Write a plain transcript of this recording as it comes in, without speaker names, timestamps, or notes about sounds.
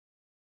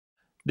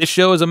This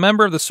show is a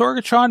member of the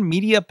Sorgatron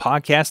Media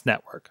Podcast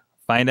Network.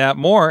 Find out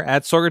more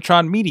at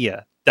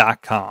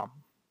sorgatronmedia.com.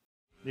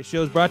 This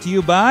show is brought to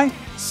you by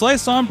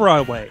Slice on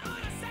Broadway.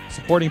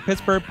 Supporting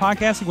Pittsburgh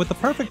podcasting with the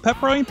perfect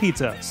pepperoni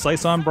pizza,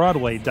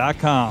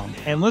 sliceonbroadway.com.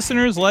 And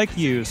listeners like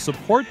you,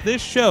 support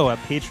this show at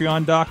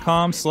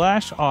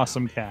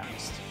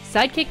patreon.com/awesomecast.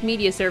 Sidekick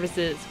Media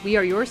Services. We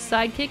are your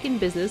sidekick in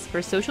business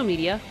for social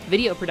media,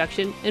 video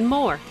production, and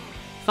more.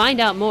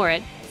 Find out more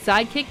at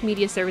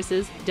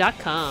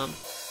sidekickmediaservices.com.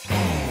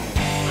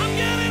 I'm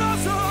getting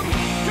awesome,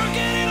 you're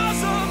getting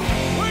awesome,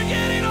 we're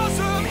getting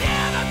awesome,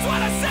 yeah, that's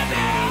what I said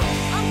now.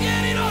 I'm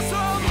getting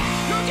awesome,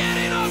 you're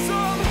getting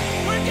awesome,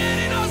 we're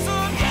getting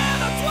awesome, yeah,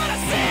 that's what I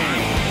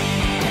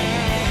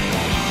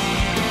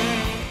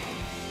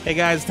said. Hey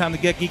guys, it's time to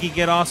get geeky,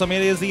 get awesome.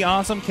 It is the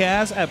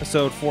AwesomeCast,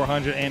 episode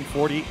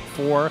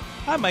 444.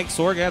 I'm Mike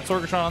Sorg at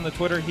Sorgatron on the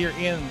Twitter here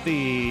in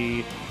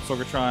the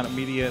Sorgatron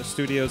Media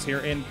Studios here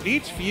in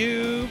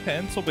Beechview,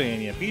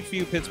 Pennsylvania.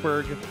 Beechview,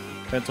 Pittsburgh,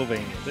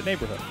 Pennsylvania. The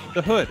neighborhood,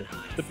 the hood,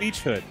 the beach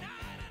hood.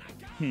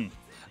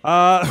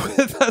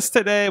 With us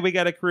today, we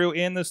got a crew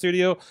in the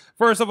studio.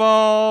 First of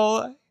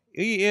all,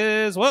 he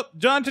is,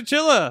 John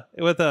Chilla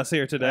with us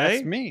here today.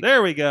 That's me.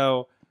 There we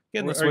go.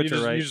 Getting the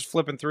switcher right. You're just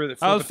flipping through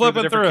I was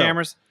flipping the different through.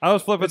 cameras. I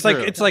was flipping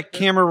through. It's like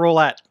camera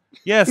roulette.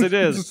 Yes, it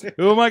is.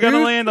 Who am I going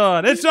to land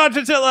on? It's John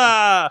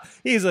Chilla.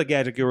 He's a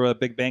gadget guru at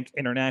Big Bank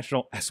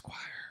International Esquire.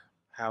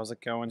 How's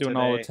it going Doing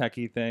today? all the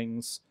techie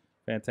things.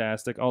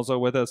 Fantastic. Also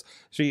with us,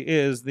 she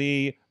is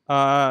the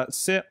my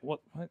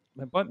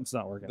button's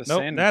not working.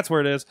 Nope, that's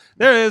where it is.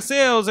 There is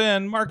sales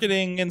and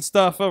marketing and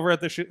stuff over at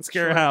the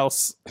Scare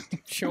House.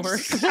 Sure.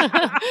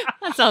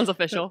 That sounds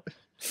official.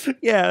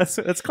 Yeah,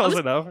 it's close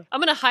enough. I'm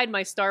going to hide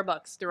my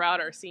Starbucks throughout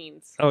our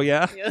scenes. Oh,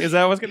 yeah? Is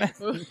that what's going to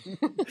happen?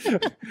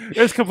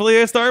 There's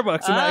completely a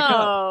Starbucks in that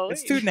cup.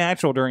 It's too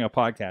natural during a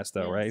podcast,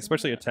 though, right?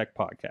 Especially a tech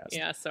podcast.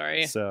 Yeah,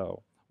 sorry.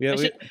 So,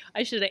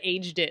 I should have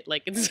aged it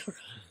like it's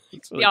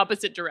the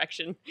opposite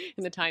direction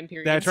in the time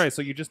period. That's right.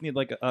 So you just need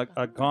like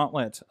a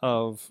gauntlet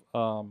of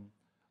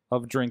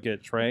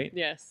drinkage, right?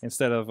 Yes.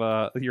 Instead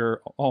of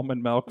your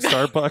almond milk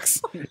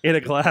Starbucks in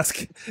a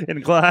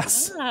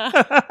glass.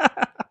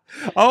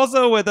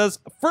 Also with us,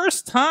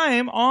 first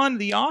time on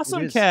the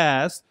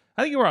AwesomeCast.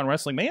 I think you were on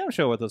Wrestling Mayhem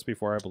show with us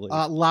before, I believe.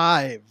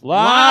 Live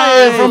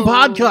Live from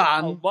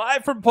PodCon.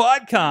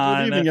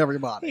 Good evening,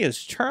 everybody. He is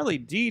Charlie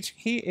Deitch.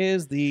 He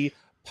is the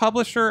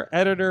publisher,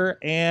 editor,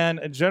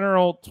 and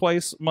general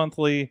twice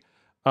monthly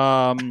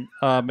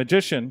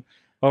magician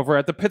over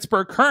at the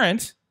Pittsburgh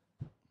Current.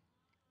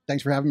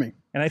 Thanks for having me.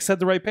 And I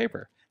said the right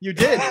paper. You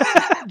did.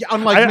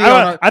 Unlike me.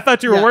 I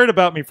thought you were worried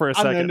about me for a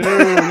second.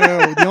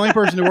 No. The only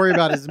person to worry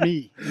about is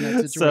me in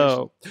that situation.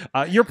 So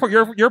you're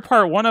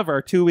part one of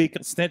our 2-week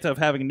stint of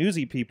having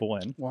newsy people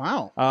in.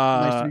 Wow.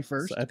 Nice to be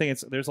first. So I think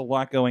there's a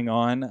lot going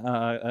on,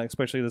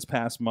 especially this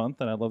past month,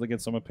 and I'd love to get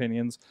some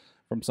opinions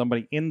from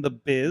somebody in the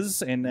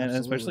biz, and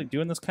especially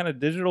doing this kind of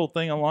digital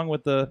thing along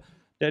with the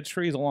dead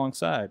trees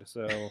alongside.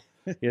 So.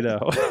 You know,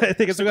 I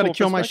think it's still got to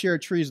kill my share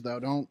of trees, though.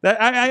 Don't.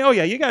 Oh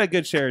yeah, you got a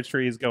good share of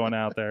trees going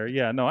out there.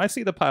 Yeah, no, I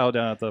see the pile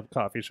down at the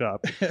coffee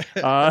shop.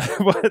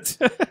 But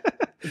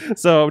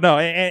so no,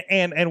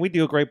 and we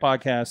do a great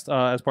podcast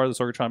as part of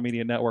the Sorgatron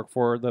Media Network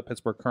for the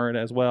Pittsburgh Current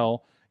as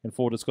well. In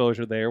full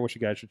disclosure, there, which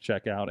you guys should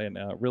check out, and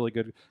really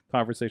good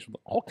conversation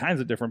with all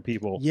kinds of different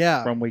people.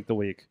 Yeah. From week to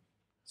week.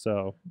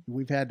 So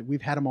we've had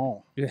them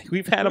all.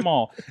 We've had them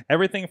all.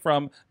 Everything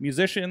from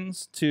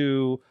musicians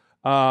to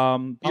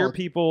beer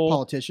people,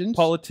 politicians,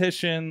 to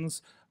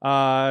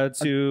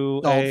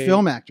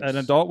film actress, an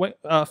adult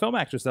film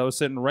actress that was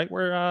sitting right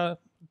where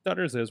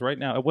Dutters is right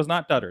now. It was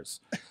not Dutters.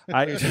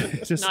 Not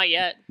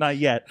yet. Not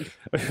yet.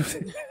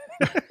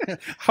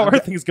 How are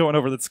things going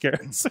over the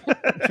Scares?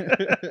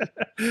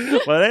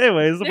 But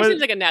anyways, it seems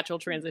like a natural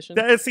transition.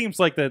 It seems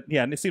like the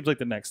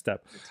next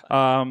step.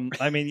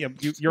 I mean,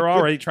 you're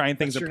already trying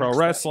things in pro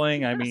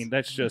wrestling. I mean,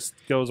 that just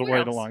goes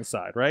right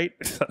alongside, right?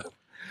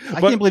 I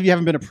can't believe you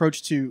haven't been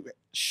approached to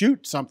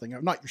shoot something.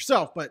 Not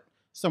yourself, but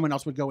someone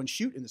else would go and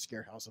shoot in the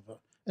Scare House of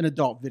an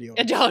adult video.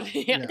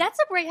 Yeah. That's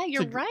a great.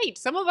 You're right.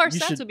 Some of our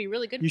sets would be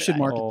really good. You should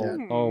market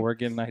that. Oh, we're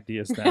getting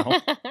ideas now.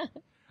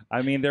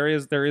 I mean, there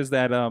is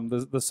that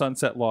the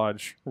Sunset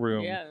Lodge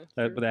room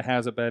that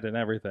has a bed and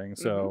everything.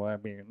 So I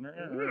mean,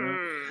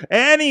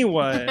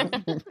 anyways,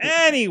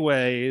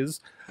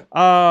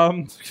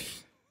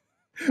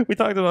 we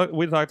talked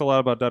a lot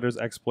about Dutter's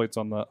exploits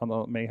on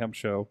the Mayhem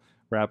show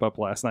wrap up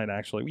last night.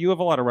 Actually, you have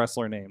a lot of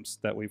wrestler names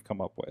that we've come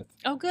up with.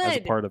 Oh, good. As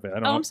a part of it.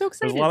 I'm so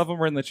excited. There's a lot of them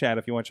were in the chat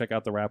if you want to check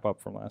out the wrap up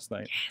from last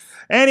night. Yes.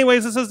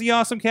 Anyways, this is the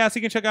AwesomeCast.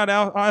 You can check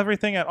out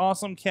everything at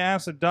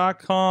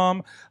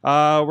awesomecast.com,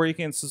 where you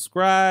can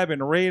subscribe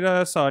and rate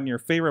us on your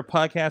favorite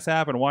podcast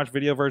app and watch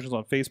video versions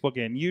on Facebook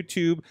and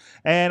YouTube.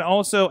 And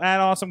also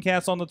at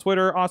AwesomeCast on the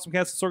Twitter, AwesomeCast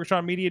at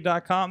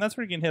sorgatronmedia.com. That's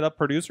where you can hit up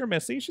producer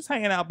Missy. She's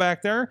hanging out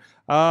back there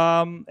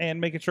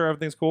and making sure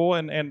everything's cool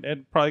and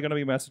probably going to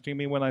be messaging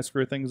me when I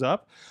screw things up.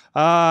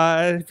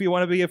 up. If you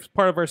want to be a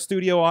part of our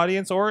studio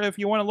audience, or if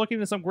you want to look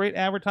into some great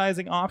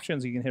advertising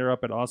options, you can hit her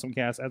up at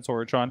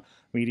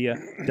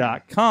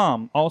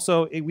AwesomeCast@SorgatronMedia.com.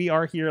 Also, we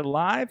are here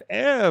live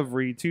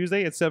every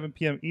Tuesday at 7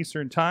 p.m.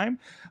 Eastern Time.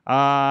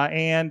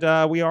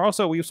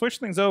 We've switched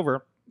things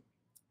over.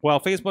 Well,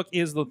 Facebook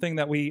is the thing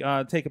that we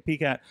take a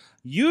peek at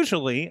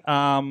usually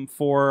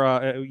for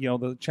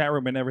the chat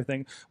room and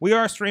everything. We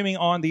are streaming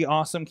on the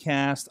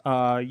AwesomeCast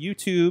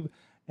YouTube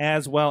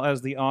as well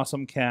as the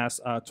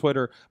AwesomeCast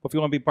Twitter. But if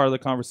you want to be part of the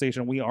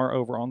conversation, we are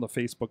over on the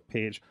Facebook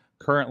page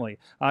currently.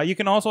 You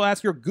can also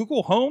ask your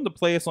Google Home to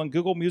play us on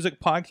Google Music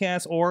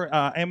Podcasts or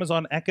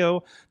Amazon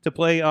Echo to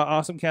play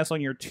AwesomeCast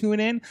on your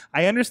TuneIn.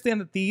 I understand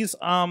that these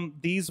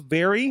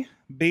vary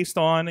based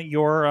on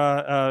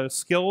your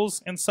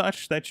skills and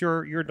such that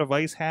your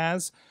device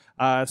has.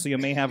 So you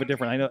may have a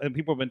different. I know and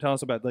people have been telling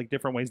us about like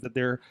different ways that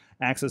they're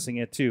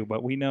accessing it too.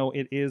 But we know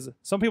it is.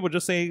 Some people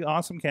just say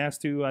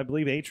AwesomeCast to I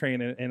believe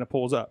A-Train and it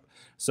pulls up.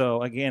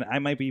 So again, I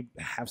might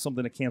have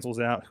something that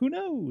cancels out. Who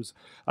knows?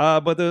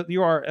 But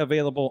you are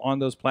available on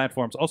those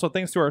platforms. Also,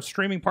 thanks to our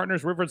streaming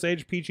partners,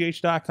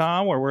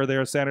 RiversEdgePGH.com, where we're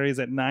there Saturdays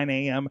at 9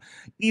 a.m.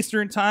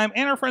 Eastern Time,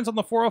 and our friends on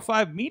the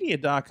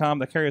 405media.com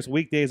that carry us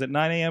weekdays at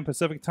 9 a.m.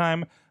 Pacific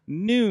Time,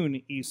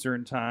 noon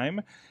Eastern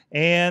Time.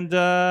 And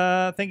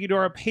thank you to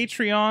our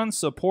Patreon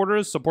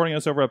supporters supporting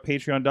us over at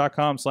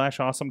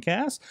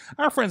patreon.com/awesomecast.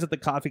 Our friends at the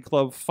Coffee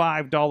Club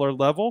 $5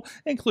 level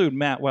include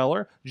Matt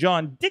Weller,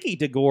 John Dickey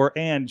DeGore,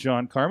 and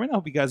John Carmen. I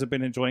hope you guys have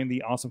been enjoying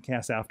the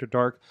AwesomeCast After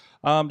Dark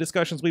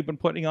discussions we've been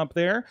putting up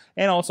there.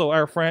 And also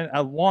our friend,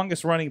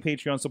 longest running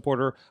Patreon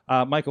supporter,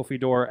 Michael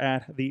Fedor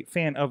at the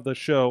Fan of the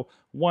Show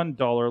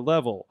 $1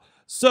 level.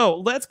 So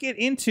let's get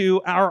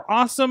into our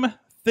awesome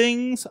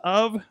things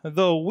of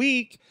the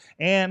week.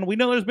 And we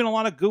know there's been a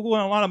lot of Google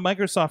and a lot of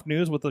Microsoft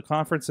news with the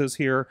conferences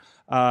here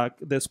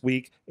this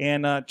week.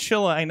 And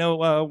Chilla, I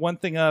know one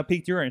thing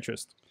piqued your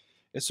interest.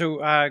 So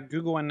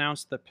Google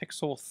announced the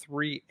Pixel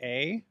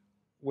 3a,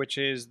 which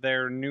is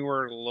their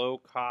newer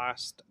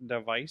low-cost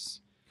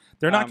device.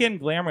 They're not getting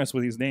glamorous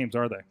with these names,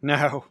 are they?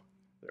 No,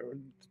 they're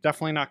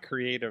definitely not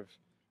creative.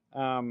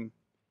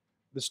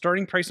 The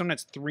starting price on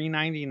it's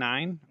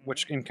 $399,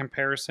 which in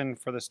comparison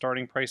for the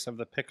starting price of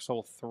the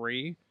Pixel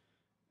 3,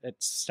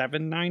 it's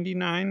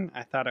 $799.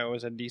 I thought it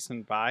was a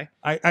decent buy.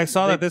 I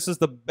saw that this is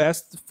the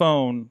best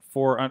phone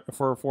for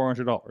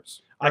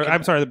 $400.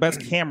 I'm sorry, the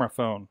best camera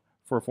phone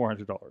for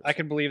 $400. I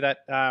could believe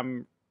that.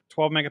 12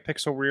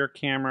 megapixel rear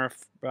camera,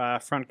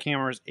 front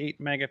camera is 8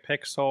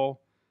 megapixel.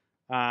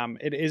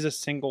 It is a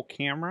single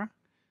camera,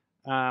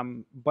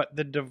 but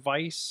the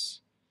device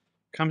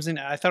comes in,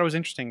 I thought it was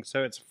interesting.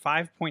 So it's a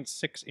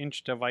 5.6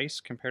 inch device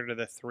compared to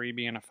the 3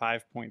 being a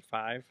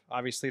 5.5.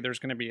 Obviously, there's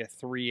going to be a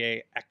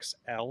 3A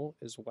XL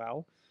as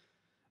well.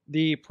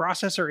 The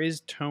processor is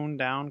toned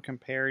down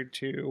compared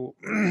to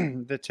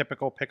the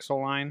typical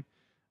Pixel line.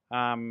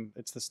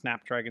 It's the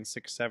Snapdragon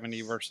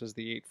 670 versus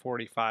the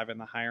 845 in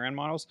the higher end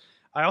models.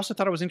 I also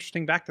thought it was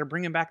interesting they're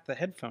bringing back the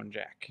headphone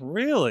jack.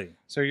 Really?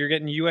 So you're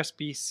getting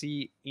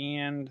USB-C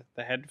and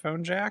the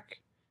headphone jack.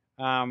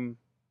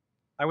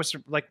 I was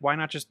like, why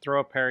not just throw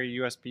a pair of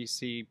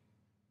USB-C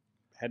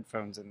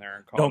headphones in there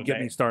and call Don't it a get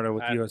day? me started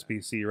with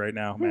USB-C right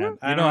now, man.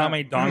 I You know how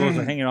many dongles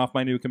are hanging off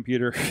my new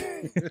computer?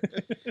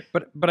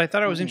 But I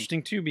thought it was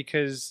interesting too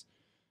because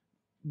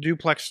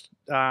duplex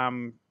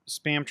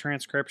spam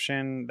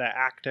transcription, the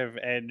active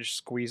edge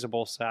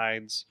squeezable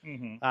sides,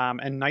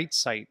 and night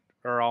sight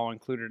are all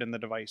included in the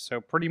device. So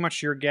pretty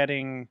much you're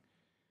not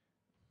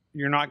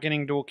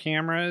getting dual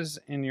cameras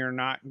and you're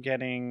not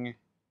getting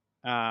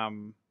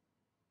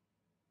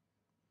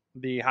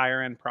the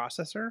higher end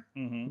processor,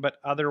 but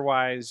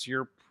otherwise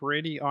you're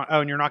pretty on. Oh,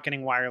 and you're not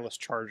getting wireless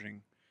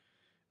charging.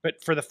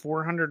 But for the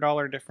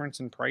 $400 difference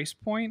in price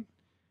point,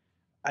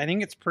 I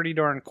think it's pretty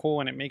darn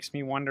cool, and it makes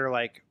me wonder,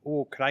 like,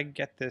 oh, could I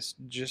get this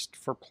just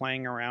for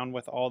playing around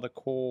with all the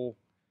cool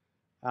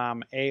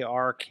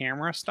AR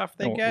camera stuff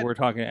they get? We're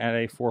talking at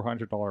a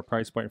 $400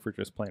 price point for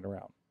just playing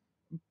around.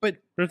 But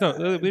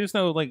there's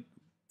no like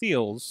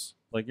deals.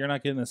 Like you're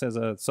not getting this as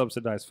a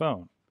subsidized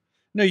phone.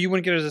 No, you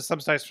wouldn't get it as a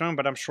subsidized phone,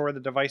 but I'm sure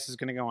the device is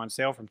going to go on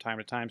sale from time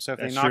to time. So if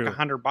That's they knock true.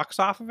 $100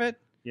 off of it,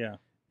 Yeah.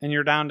 and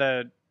you're down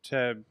to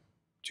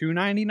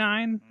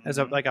 $299 as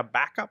a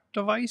backup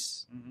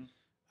device,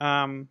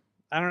 I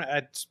don't know.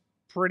 It's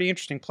pretty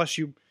interesting. Plus,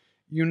 you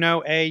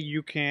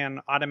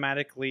can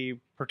automatically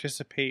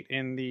participate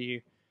in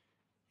the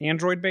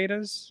Android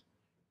betas,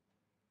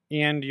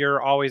 and you're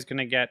always going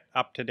to get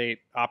up-to-date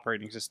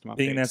operating system updates.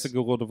 Being that's a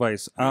Google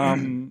device.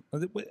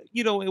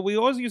 We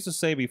always used to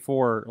say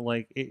before,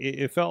 like,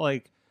 it felt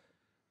like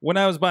when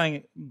I was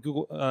buying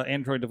Google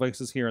Android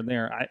devices here and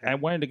there, I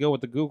wanted to go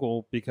with the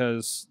Google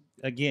because,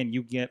 again,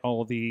 you get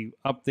all the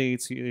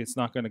updates. It's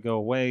not going to go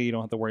away. You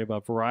don't have to worry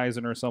about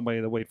Verizon or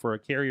somebody to wait for a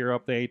carrier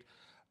update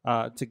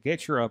to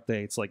get your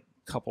updates like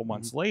a couple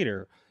months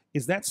later.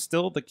 Is that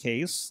still the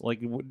case? Like,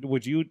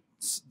 would you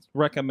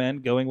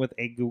recommend going with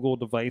a Google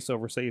device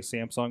over, say,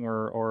 Samsung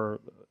or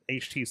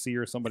HTC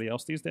or somebody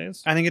else these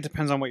days? I think it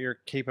depends on what your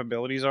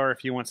capabilities are.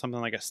 If you want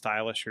something like a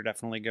stylus, you're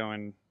definitely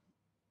going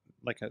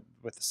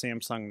with the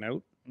Samsung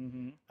Note.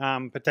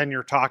 Mm-hmm. But then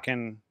you're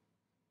talking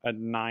a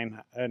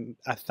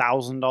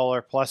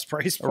 $1,000 plus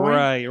price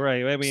point. Right.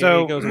 I mean,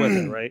 So- it goes with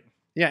it, right?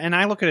 Yeah, and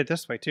I look at it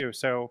this way too.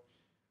 So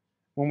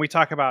when we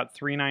talk about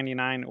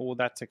 $399, oh,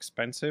 that's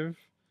expensive.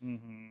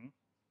 Mm-hmm.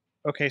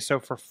 Okay, so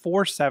for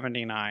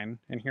 $479,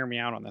 and hear me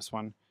out on this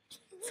one,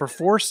 for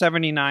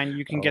 $479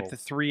 you can Oh. get the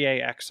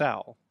 3A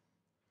XL,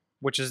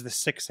 which is the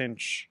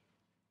 6-inch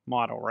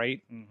model,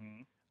 right?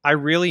 Mm-hmm. I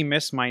really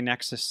miss my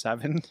Nexus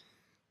 7,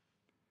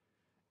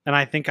 and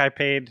I think I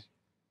paid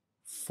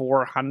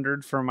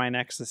 $400 for my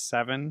Nexus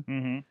 7.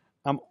 Mm-hmm.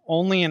 I'm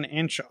only an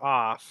inch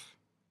off,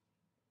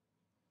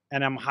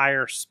 and I'm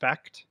higher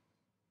spec'd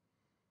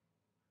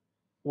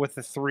with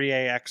the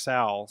 3A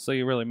XL. So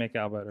you really make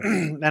out better.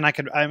 And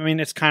I mean,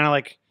 it's kind of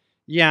like,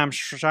 yeah, I'm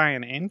shy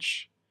an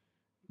inch,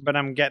 but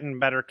I'm getting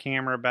better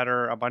camera,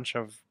 a bunch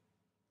of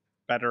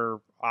better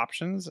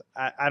options.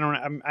 I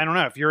don't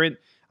know if you're in,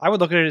 I would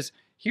look at it as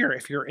here,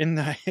 if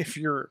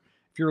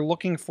you're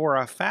looking for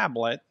a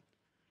phablet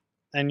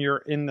and you're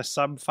in the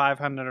sub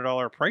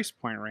 $500 price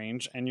point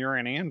range and you're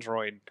an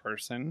Android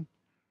person,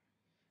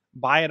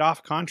 buy it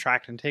off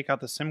contract and take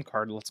out the SIM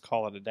card. Let's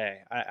call it a day.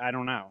 I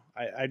don't know.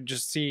 I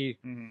just see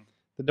Mm-hmm.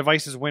 the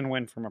device is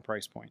win-win from a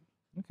price point.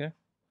 Okay.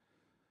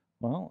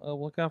 Well,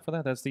 look out for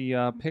that. That's the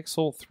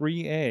Pixel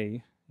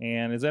 3A.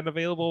 And is that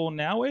available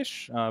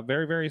now-ish?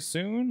 Very, very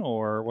soon?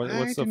 Or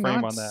what's the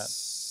frame on that?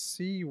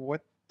 See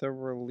what the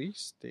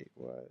release date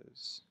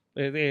was.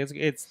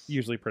 It's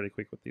usually pretty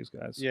quick with these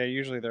guys. Yeah,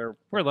 usually they're.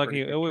 We're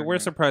lucky. pretty quick We're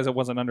turnaround. surprised it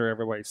wasn't under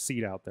everybody's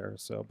seat out there.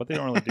 So, but they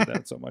don't really do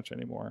that so much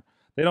anymore.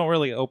 They don't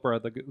really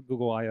Oprah the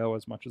Google I/O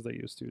as much as they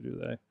used to, do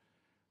they?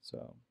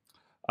 So,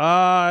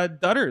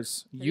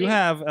 Dutters, you Yeah.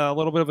 have a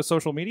little bit of a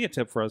social media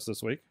tip for us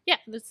this week. Yeah,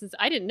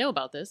 I didn't know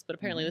about this, but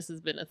apparently this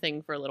has been a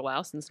thing for a little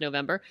while, since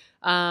November.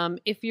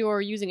 If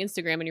you're using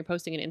Instagram and you're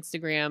posting an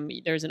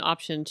Instagram, there's an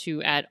option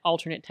to add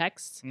alternate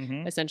text,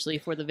 Mm-hmm. essentially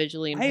for the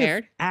visually I have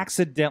impaired.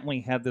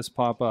 accidentally had this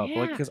pop up,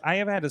 Yeah. because I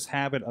have had this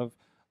habit of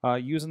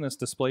using this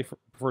display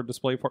for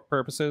display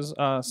purposes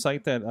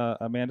site that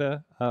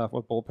Amanda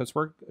with Bold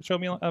Pittsburgh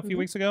showed me a few Mhm.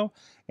 weeks ago,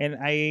 and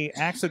I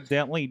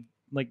accidentally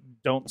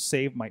don't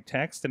save my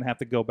text and have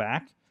to go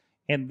back,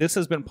 and this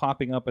has been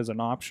popping up as an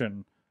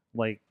option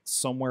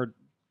somewhere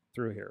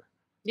through here.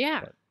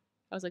 Yeah. But-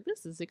 I was like,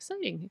 this is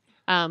exciting.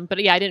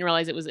 But yeah, I didn't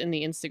realize it was in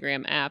the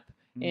Instagram app.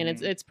 And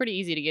Mhm. it's pretty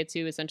easy to get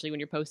to. Essentially, when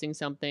you're posting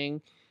something,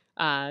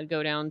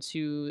 go down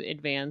to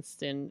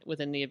advanced, and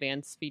within the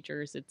advanced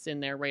features, it's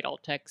in there. Write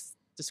alt text,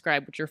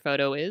 describe what your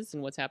photo is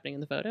and what's happening in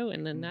the photo,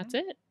 and then that's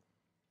it.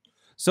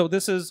 So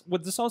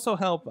would this also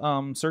help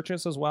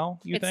searches as well,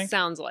 you It think?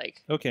 sounds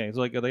like. Okay,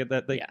 so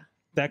Yeah.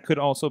 that could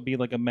also be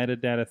like a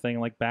metadata thing,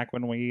 like back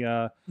when we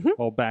Mhm.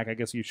 well, back, I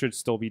guess you should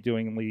still be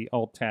doing the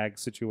alt tag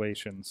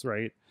situations,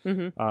 right?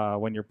 Hmm.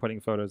 When you're putting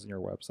photos in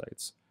your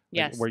websites.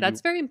 Yes, where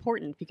that's you- very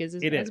important, because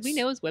It as we is.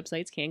 know, as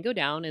websites can go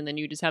down, and then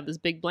you just have this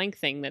big blank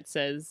thing that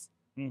says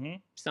Mm-hmm.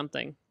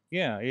 something.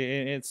 Yeah,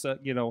 it's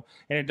and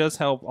it does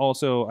help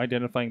also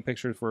identifying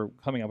pictures for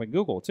coming up in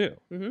Google too.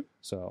 Mhm.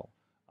 So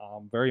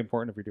very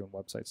important if you're doing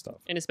website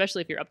stuff. And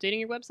especially if you're updating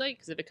your website,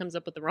 because if it comes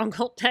up with the wrong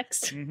alt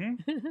text,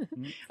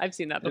 Mm-hmm. I've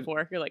seen that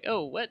before. You're like,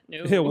 oh, what?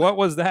 No. What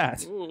was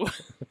that? Ooh.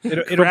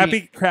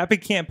 Crappy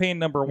campaign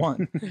number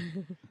 1.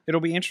 It'll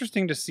be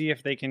interesting to see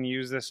if they can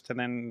use this to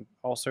then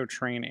also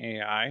train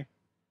AI.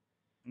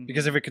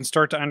 Because if it can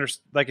start to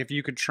if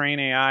you could train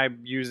AI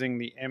using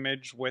the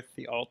image with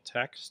the alt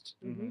text,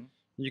 Mhm.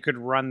 you could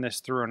run this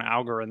through an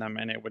algorithm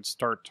and it would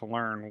start to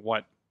learn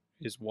what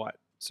is what.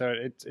 So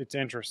it's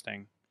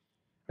interesting.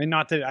 I mean,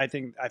 not that I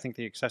think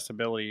the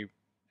accessibility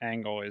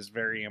angle is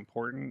very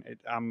important.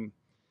 I'm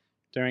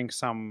doing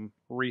some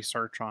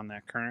research on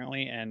that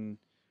currently, and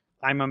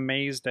I'm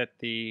amazed at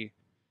the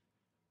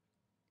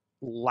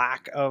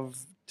lack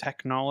of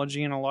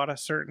technology in a lot of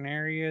certain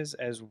areas,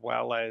 as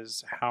well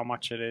as how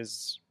much it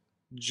is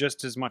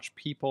just as much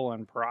people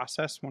and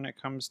process when it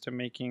comes to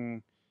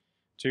making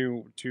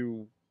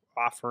to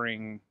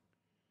offering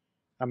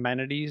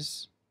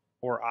amenities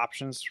or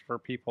options for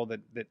people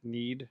that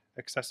need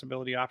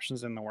accessibility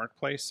options in the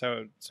workplace.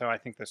 So I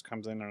think this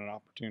comes in at an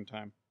opportune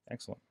time.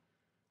 Excellent.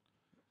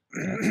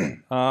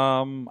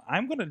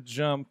 I'm gonna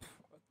jump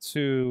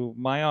to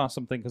my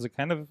awesome thing, because it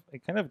kind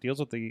of deals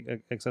with the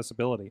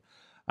accessibility.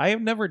 I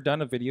have never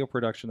done a video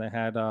production that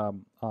had a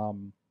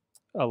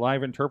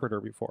live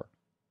interpreter before,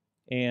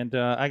 and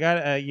I got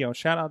a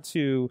shout out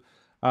to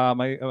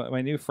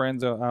my new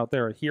friends out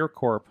there at Hear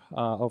Corp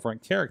over in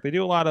Carrick. They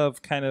do a lot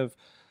of kind of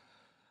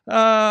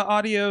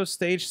audio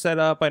stage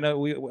setup. I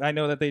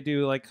know that they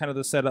do kind of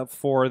the setup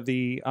for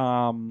the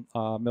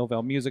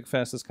Millvale Music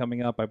Fest is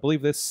coming up, I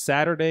believe, this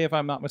Saturday, if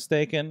I'm not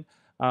mistaken.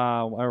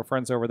 Our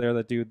friends over there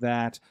that do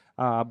that,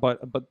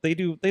 but they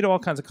do all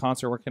kinds of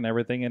concert work and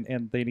everything,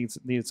 and they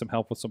needed some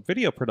help with some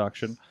video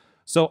production.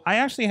 So I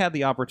actually had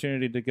the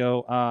opportunity to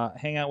go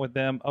hang out with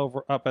them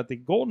over up at the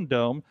Golden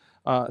Dome.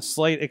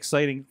 Slight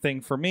exciting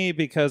thing for me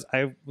because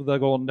the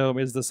Golden Dome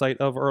is the site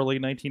of early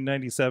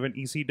 1997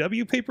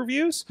 ECW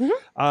pay-per-views,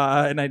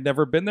 and I'd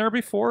never been there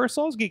before,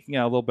 so I was geeking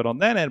out a little bit on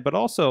that end, but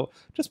also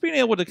just being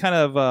able to kind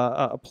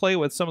of play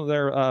with some of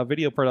their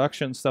video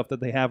production stuff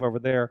that they have over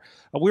there.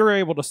 We were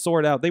able to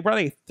sort out. They brought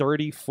a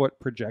 30-foot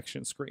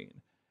projection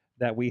screen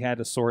that we had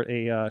to sort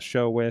a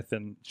show with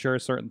and share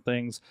certain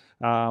things.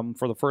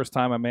 For the first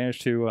time, I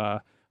managed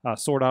to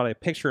sort out a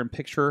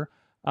picture-in-picture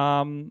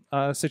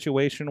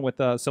situation with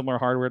similar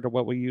hardware to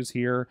what we use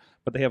here,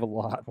 but they have a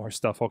lot more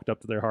stuff hooked up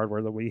to their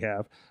hardware than we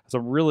have.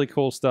 Some really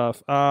cool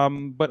stuff.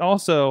 But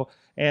also,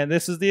 and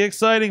this is the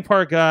exciting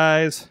part,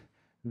 guys,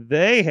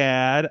 they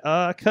had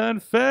a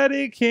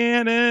confetti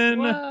cannon.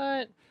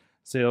 What?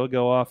 So it'll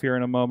go off here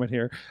in a moment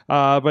here.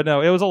 But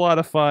no, it was a lot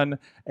of fun.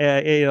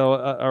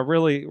 A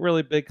really,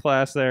 really big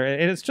class there.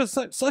 And it's just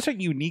such a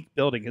unique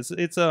building.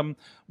 It's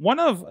one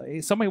of,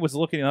 somebody was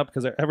looking it up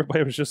because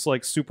everybody was just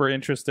like super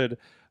interested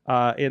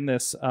in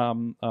this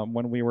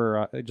when we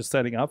were just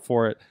setting up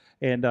for it.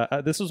 And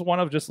this was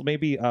one of just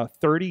maybe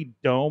 30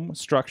 dome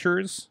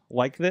structures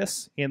like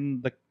this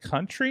in the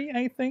country,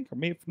 I think, or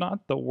maybe if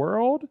not the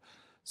world.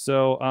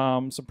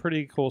 So some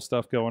pretty cool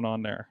stuff going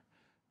on there.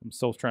 I'm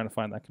still trying to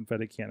find that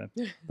confetti cannon.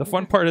 The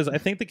fun part is I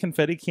think the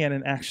confetti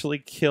cannon actually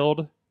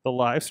killed the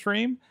live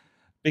stream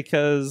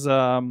because,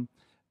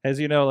 as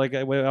you know, like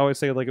I always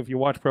say, like if you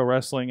watch pro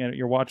wrestling and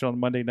you're watching on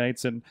Monday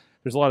nights and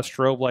there's a lot of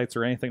strobe lights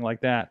or anything like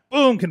that,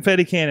 boom,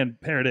 confetti cannon.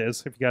 There it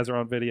is. If you guys are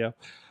on video,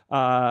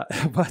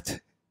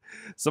 but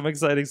some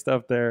exciting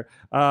stuff there.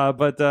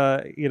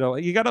 You know,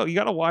 you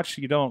gotta watch.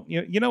 You know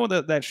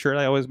that shirt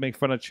I always make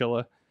fun of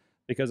Chilla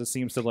because it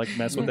seems to like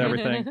mess with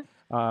everything.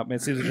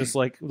 It seems to just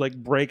like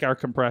break our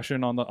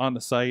compression on the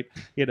site,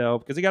 you know,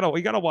 because you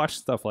gotta watch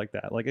stuff like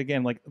that. Like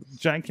again, like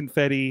giant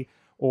confetti,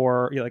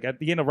 or you know, like at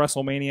the end of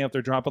WrestleMania, if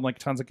they're dropping like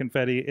tons of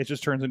confetti, it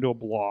just turns into a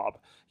blob,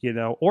 you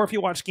know. Or if you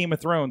watch Game of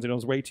Thrones and it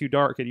was way too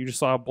dark and you just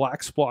saw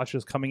black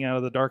splotches coming out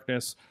of the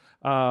darkness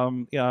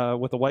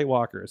with the White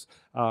Walkers.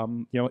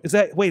 You know, is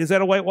that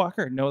a White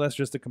Walker? No, that's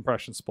just a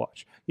compression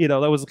splotch. You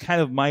know, that was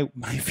kind of my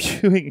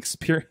viewing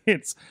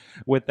experience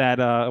with that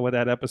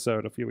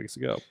episode a few weeks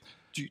ago.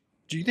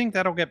 Do you think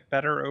that'll get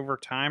better over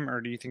time,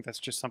 or do you think that's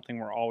just something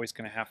we're always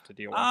going to have to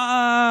deal with?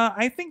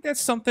 I think that's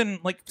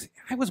something like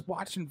I was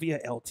watching via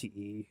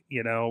LTE,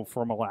 you know,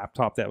 from a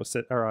laptop that was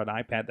or an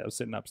iPad that was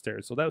sitting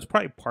upstairs. So that was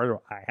probably part of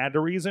what I had to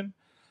reason.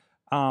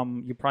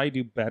 You probably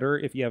do better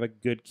if you have a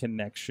good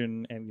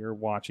connection and you're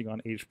watching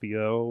on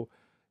HBO,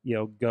 you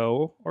know,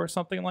 Go or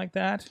something like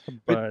that.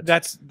 But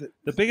that's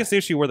the biggest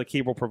issue were the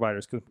cable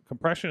providers, because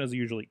compression is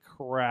usually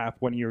crap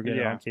when you're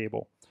getting on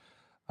cable.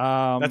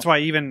 That's why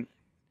even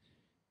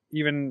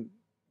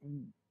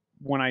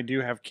when I do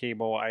have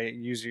cable, I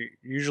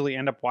usually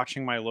end up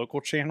watching my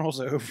local channels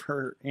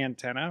over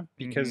antenna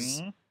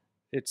because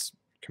it's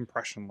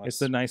compressionless. It's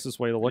the nicest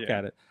way to look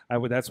at it.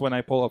 That's when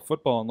I pull up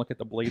football and look at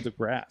the blades of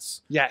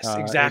grass. Yes,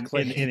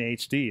 exactly. In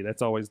HD.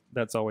 That's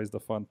always the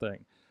fun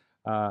thing.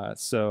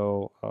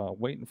 So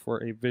waiting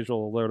for a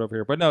visual alert over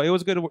here. But no, it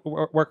was good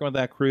working with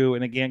that crew,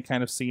 and again,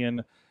 kind of seeing,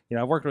 you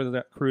know, I've worked with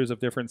crews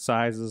of different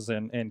sizes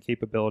and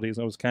capabilities.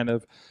 It was kind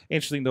of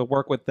interesting to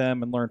work with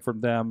them and learn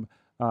from them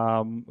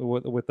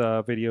with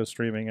video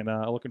streaming, and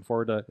looking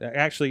forward to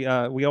actually.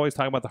 We always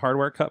talk about the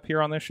hardware cup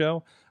here on this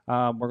show.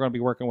 We're going to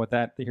be working with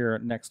that here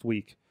next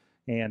week,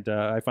 and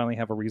I finally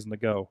have a reason to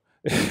go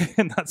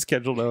and not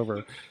scheduled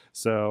over.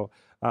 So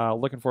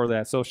looking forward to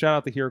that. So shout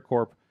out to Hear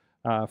Corp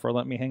for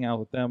letting me hang out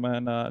with them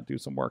and do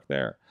some work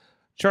there.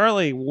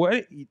 Charlie,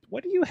 what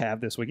do you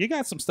have this week? You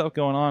got some stuff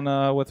going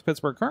on with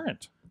Pittsburgh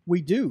Current.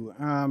 We do.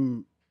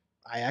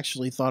 I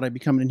actually thought I'd be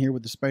coming in here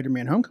with the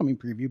Spider-Man Homecoming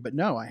preview, but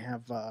no, I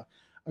have a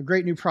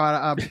great new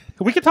product.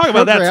 We can talk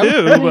about that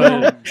too,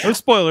 but no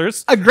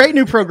spoilers. A great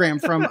new program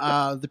from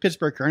the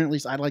Pittsburgh Current, at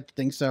least I'd like to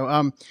think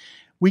so.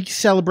 We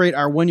celebrate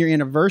our 1-year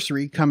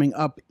anniversary coming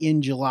up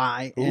in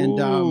July. And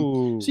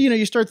so, you know,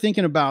 you start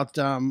thinking about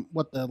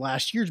what the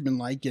last year's been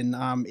like, and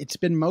it's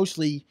been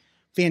mostly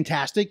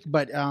fantastic,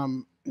 but,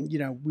 you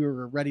know, we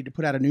were ready to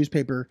put out a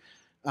newspaper.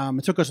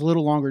 It took us a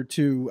little longer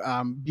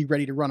to be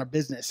ready to run a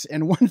business.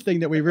 And one thing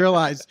that we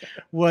realized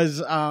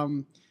was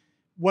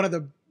one of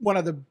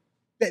the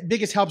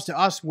biggest helps to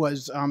us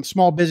was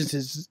small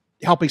businesses,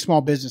 helping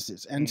small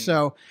businesses. And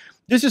so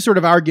this is sort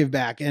of our give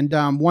back. And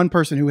one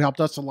person who helped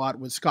us a lot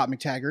was Scott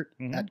McTaggart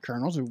at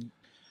Colonel's, who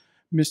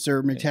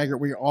Mr. McTaggart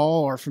we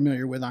all are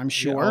familiar with, I'm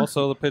sure. Yeah,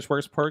 also the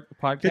Pitchworks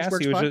podcast.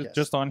 Pitchworks he was podcast.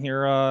 Just on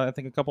here, I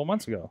think, a couple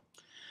months ago.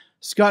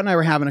 Scott and I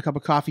were having a cup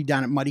of coffee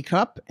down at Muddy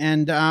Cup,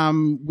 and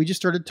we just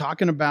started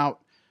talking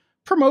about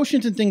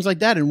promotions and things like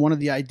that. And one of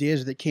the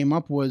ideas that came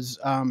up was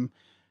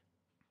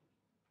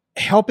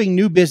helping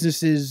new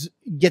businesses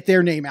get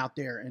their name out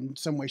there in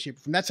some way, shape, or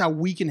form. That's how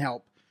we can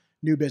help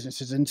new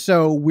businesses. And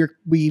so we're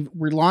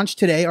launched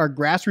today our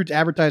grassroots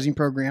advertising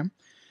program.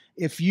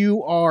 if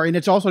you are, and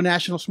it's also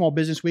National Small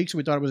Business Week, so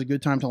we thought it was a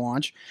good time to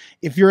launch.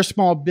 If you're a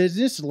small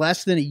business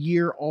less than a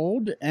year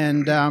old,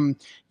 and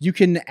you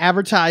can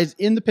advertise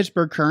in the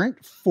Pittsburgh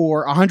Current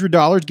for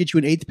 $100, get you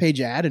an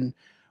 8th-page ad, and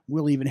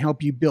we'll even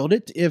help you build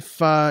it if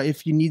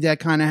you need that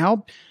kind of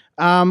help.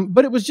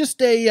 But it was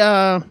just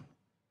a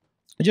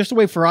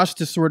way for us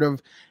to sort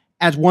of,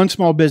 as one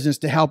small business,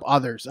 to help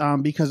others,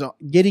 because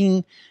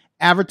getting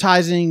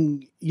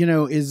advertising,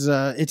 is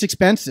it's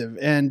expensive,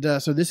 and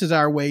so this is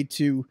our way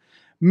to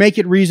make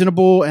it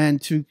reasonable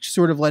and to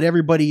sort of let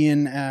everybody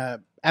in at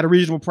a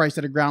reasonable price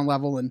at a ground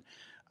level, and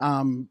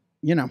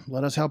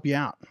let us help you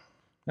out.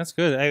 That's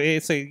good. I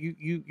say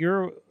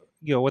you're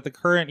with the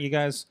Current, you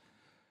guys.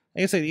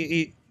 I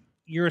say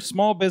you're a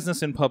small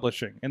business in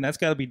publishing, and that's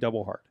got to be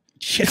double hard.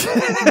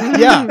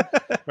 Yeah.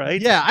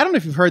 Right? Yeah. I don't know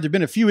if you've heard, there've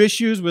been a few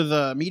issues with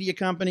media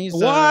companies.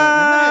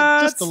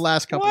 What? Just the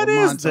last couple What of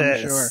months, is I'm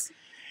this? sure.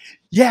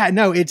 Yeah,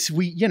 no,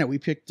 we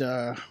picked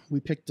a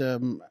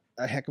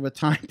heck of a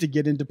time to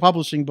get into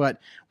publishing, but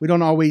we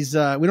don't always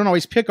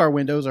pick our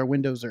windows. Our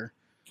windows are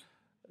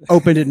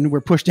opened and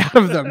we're pushed out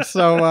of them.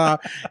 So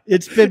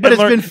it's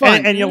been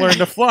fun, and you learn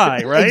to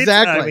fly, right?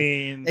 Exactly. I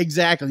mean,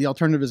 exactly. The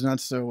alternative is not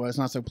so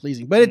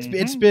pleasing, but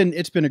it's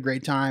been a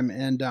great time,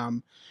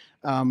 and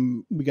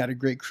we got a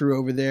great crew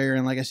over there.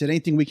 And like I said,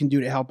 anything we can do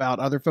to help out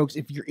other folks.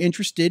 If you're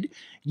interested,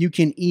 you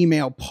can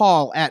email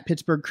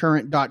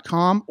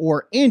paul@pittsburghcurrent.com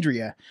or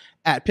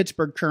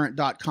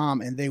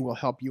andrea@pittsburghcurrent.com, and they will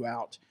help you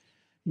out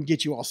and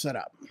get you all set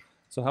up.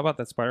 so how about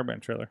that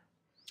Spiderman trailer?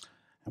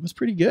 That was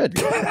pretty good.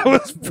 It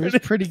was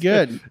pretty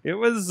good. It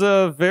was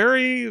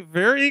very,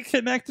 very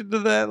connected to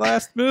that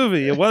last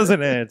movie,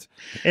 wasn't it?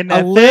 And A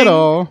that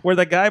little. thing where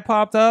the guy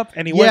popped up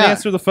and he wouldn't Yeah.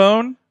 answer the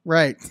phone.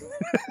 Right.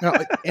 No,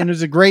 and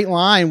there's a great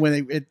line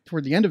when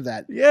toward the end of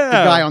that. Yeah. The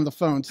guy on the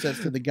phone says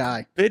to the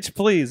guy, "Bitch,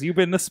 please, you've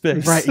been to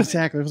space." Right,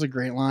 exactly. It was a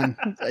great line.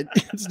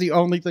 It's the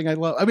only thing I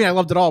love. I mean, I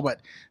loved it all,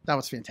 but that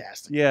was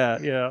fantastic.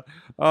 Yeah.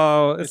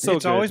 Oh, it's so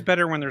it's good. always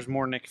better when there's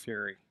more Nick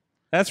Fury.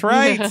 That's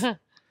right.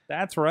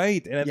 That's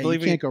right. And I Yeah, you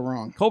believe can't go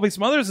wrong. Colby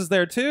Smothers is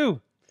there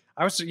too.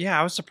 I was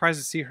surprised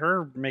to see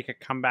her make a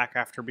comeback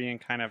after being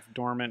kind of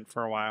dormant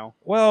for a while.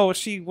 Well,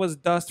 she was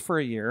dust for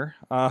a year,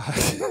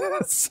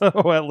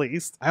 so at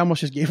least. I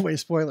almost just gave away a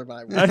spoiler,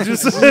 but I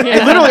just-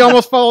 I literally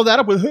almost followed that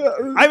up with.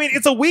 I mean,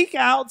 it's a week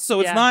out, so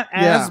it's Yeah. not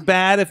as Yeah.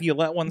 bad if you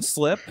let one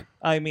slip.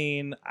 I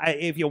mean,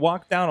 if you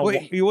walk down a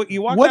Wait, you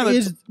walk What down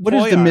is the the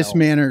toy aisle.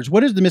 mismanners?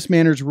 What is the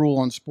mismanners rule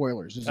on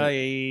spoilers? Is it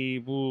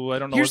I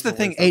don't know. Here's what the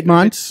thing: list 8 is.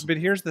 months? But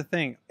here's the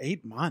thing: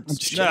 8 months. I'm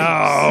just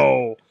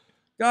No,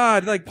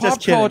 God, like Just pop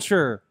kidding.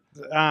 culture.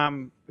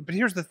 But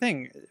here's the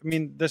thing: I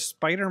mean, the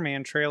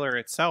Spider-Man trailer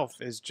itself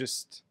is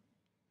just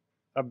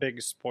a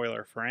big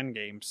spoiler for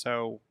Endgame.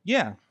 So,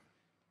 Yeah,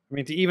 I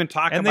mean, to even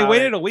talk and about they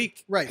waited it, a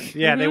week, Right.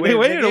 yeah, they Mhm. waited,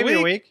 waited a gave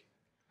it week.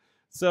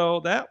 so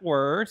that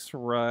works,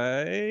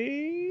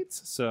 right?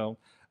 So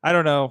I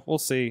don't know. We'll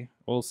see.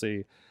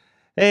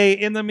 Hey,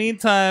 in the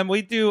meantime,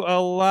 we do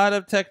a lot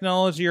of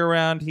technology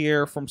around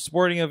here, from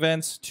sporting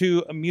events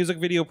to music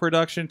video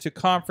production to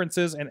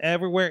conferences and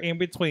everywhere in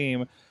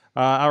between.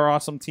 Our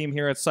awesome team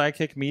here at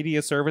Sidekick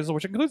Media Services,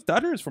 which includes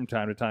Dutters from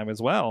time to time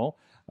as well,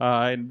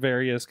 in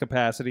various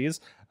capacities.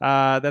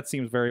 That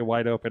seems very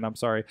wide open. I'm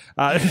sorry.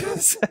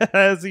 As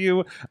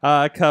you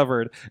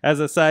covered, as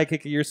a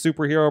sidekick of your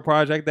superhero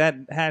project,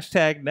 that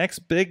hashtag next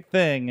big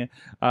thing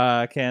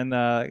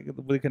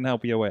we can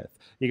help you with.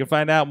 You can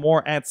find out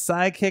more at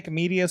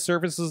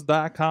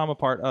sidekickmediaservices.com, a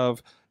part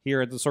of here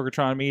at the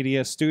Sorgatron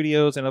Media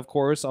Studios, and of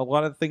course, a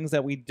lot of things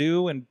that we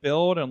do and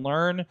build and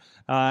learn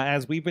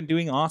as we've been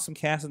doing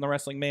AwesomeCast and the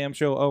Wrestling Mayhem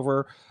Show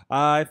over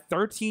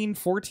 13,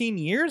 14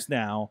 years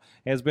now,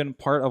 has been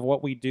part of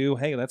what we do.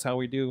 Hey, that's how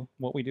we do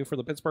what we do for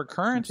the Pittsburgh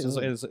Current,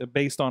 is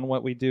based on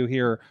what we do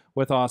here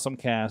with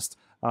AwesomeCast,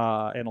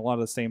 and a lot of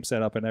the same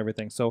setup and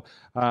everything. So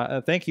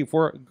thank you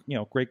for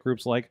great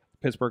groups like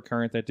Pittsburgh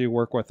Current that do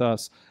work with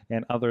us,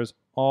 and others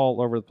all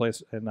over the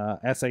place. And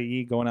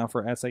SAE, going out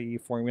for SAE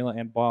Formula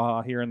and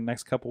Baja here in the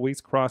next couple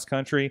weeks, cross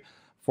country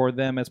for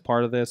them as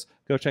part of this.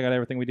 Go check out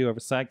everything we do over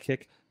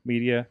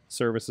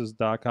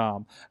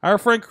sidekickmediaservices.com. Our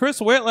friend Chris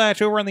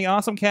Whitlatch over in the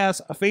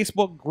AwesomeCast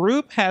Facebook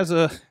group has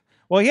a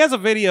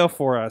video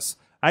for us.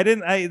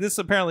 This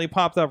apparently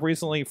popped up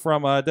recently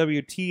from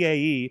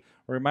WTAE.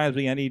 Reminds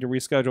me I need to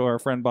reschedule our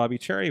friend Bobby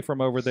Cherry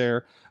from over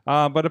there.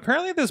 But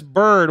apparently this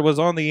bird was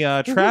on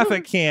the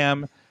traffic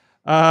cam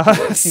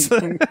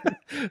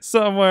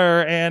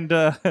somewhere, and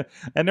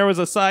there was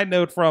a side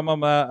note from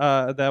him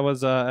that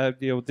was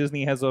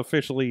Disney has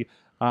officially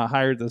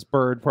hired this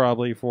bird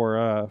probably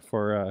for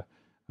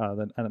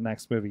the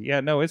next movie.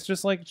 Yeah, no, it's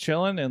just like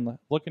chilling and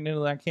looking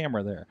into that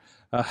camera there.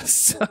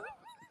 So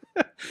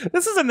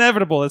this is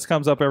inevitable. This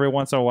comes up every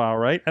once in a while,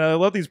 right? And I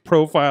love these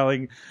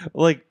profiling,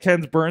 like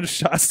Ken's Burns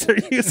shots they're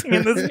using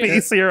in this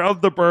piece here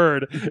of the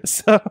bird.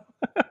 So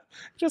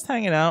just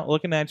hanging out,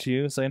 looking at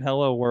you, saying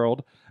hello,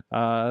 world.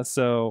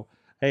 So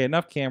hey,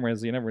 enough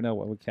cameras. You never know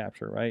what we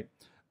capture, right?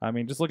 I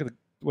mean, just look at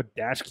what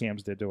dash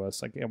cams did to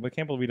us. I can't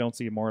believe we don't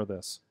see more of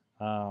this.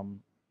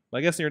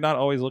 I guess you're not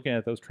always looking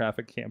at those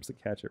traffic cams to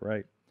catch it,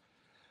 right?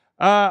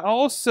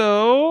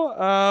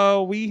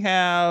 Also, we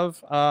have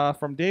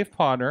from Dave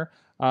Podner.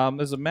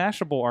 There's a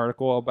Mashable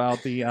article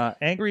about the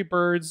Angry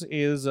Birds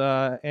is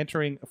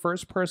entering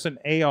first-person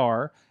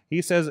AR.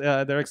 He says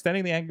they're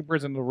extending the Angry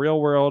Birds into the real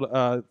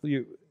world.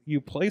 You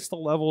place the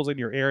levels in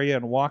your area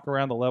and walk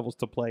around the levels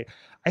to play.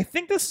 I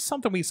think this is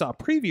something we saw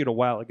previewed a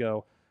while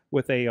ago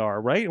with AR,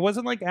 right? It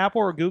wasn't like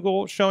Apple or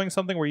Google showing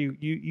something where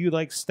you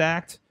like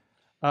stacked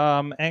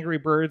Angry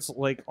Birds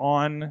like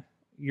on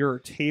your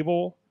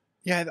table.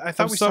 Yeah, I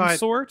thought of we some saw it.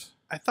 sort.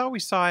 I thought we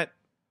saw it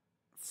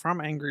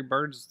from Angry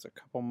Birds a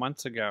couple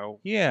months ago.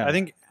 Yeah, I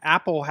think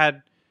Apple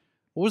had.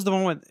 What was the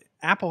one with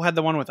Apple had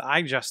the one with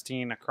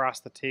iJustine across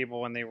the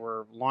table, and they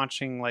were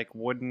launching like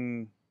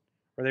wooden,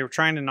 or they were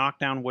trying to knock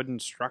down wooden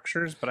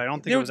structures. But I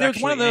don't think it was there's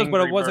actually one of those, but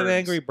it Angry wasn't Birds.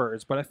 Angry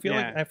Birds. But I feel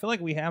Yeah.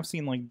 like we have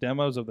seen like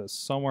demos of this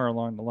somewhere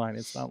along the line.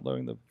 It's not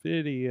loading the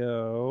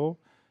video.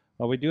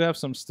 Well, we do have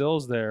some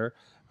stills there.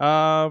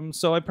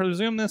 So I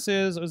presume is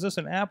this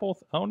an Apple?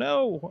 Oh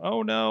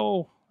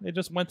no! It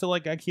just went to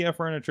like IKEA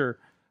furniture.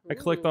 I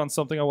clicked on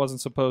something I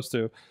wasn't supposed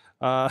to.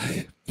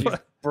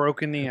 You've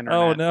broken the internet.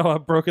 Oh no,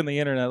 I've broken the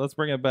internet. Let's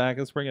bring it back.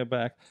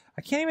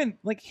 I can't even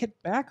like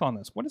hit back on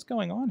this. What is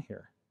going on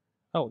here?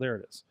 Oh, there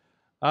it is.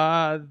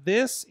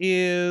 This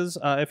is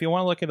if you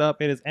want to look it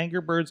up, it is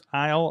Angry Birds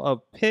Isle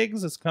of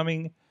Pigs. It's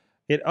coming.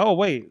 Oh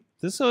wait,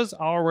 this was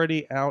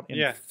already out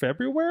in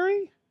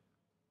February.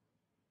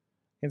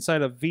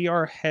 Inside a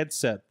VR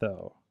headset,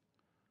 though.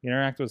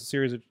 Interact with a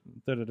series of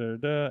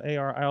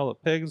AR Isle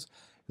of Pigs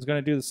is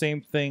going to do the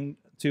same thing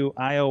to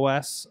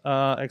iOS,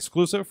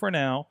 exclusive for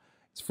now.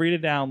 It's free to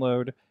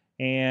download,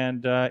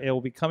 and it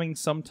will be coming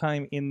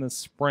sometime in the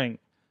spring,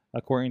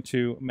 according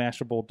to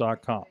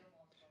Mashable.com.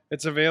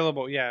 It's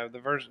available. Yeah, the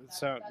version.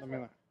 So let me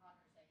look.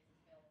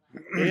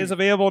 It is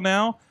available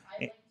now.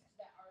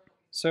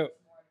 So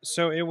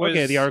it was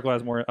Okay, the article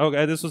has more.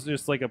 Okay, this was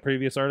just like a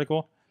previous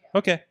article.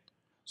 Okay.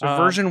 So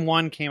version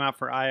 1 came out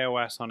for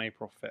iOS on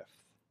April 5th.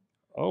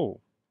 Oh,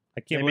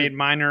 I can't.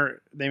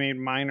 They made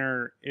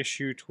minor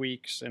issue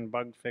tweaks and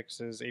bug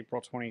fixes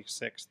April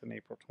 26th and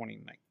April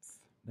 29th.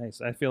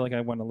 Nice. I feel like I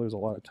want to lose a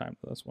lot of time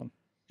to this one.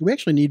 Do we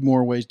actually need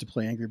more ways to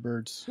play Angry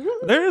Birds?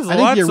 There is. I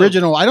think the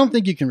original. I don't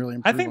think you can really.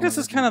 I think this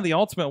is kind of the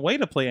ultimate way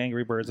to play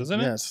Angry Birds, isn't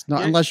it? Yes.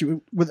 Not unless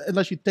you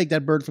take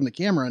that bird from the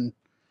camera and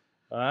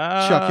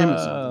chuck him at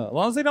something. As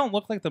long as they don't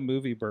look like the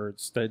movie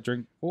birds that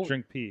drink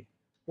pee.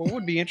 What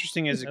would be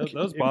interesting is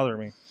Those bother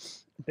me.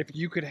 If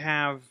you could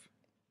have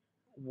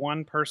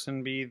one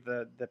person be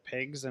the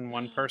pigs and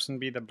one person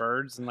be the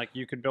birds, and like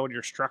you could build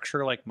your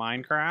structure like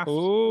Minecraft.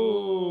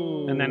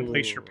 Ooh. And then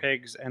place your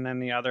pigs, and then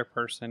the other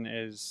person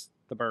is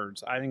the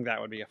birds. I think that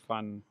would be a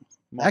fun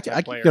I could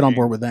multiplayer get on game.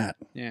 board with that.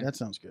 Yeah. That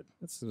sounds good.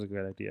 This is a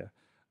good idea.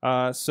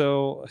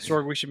 So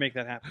Sorg, we should make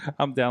that happen.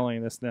 I'm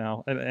downloading this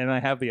now, and I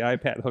have the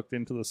iPad hooked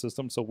into the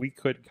system, so we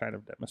could kind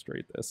of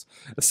demonstrate this.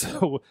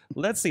 So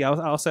let's see.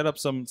 I'll set up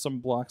some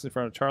blocks in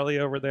front of Charlie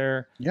over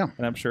there. Yeah,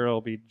 and I'm sure it'll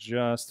be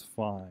just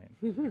fine.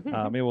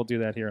 Maybe we'll do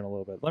that here in a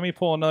little bit. Let me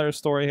pull another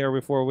story here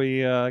before we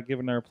give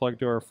another plug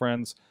to our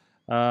friends.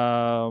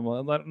 Not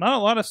a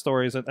lot of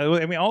stories.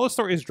 I mean, all the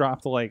stories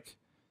dropped like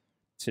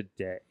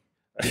today.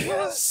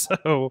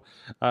 So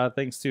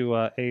thanks to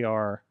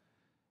AR.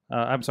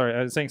 I'm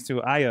sorry, thanks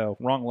to IO,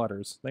 wrong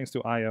letters. Thanks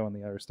to IO and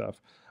the other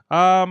stuff.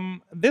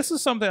 This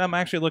is something I'm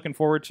actually looking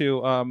forward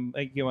to.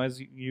 As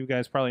you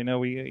guys probably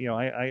know,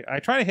 I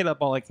try to hit up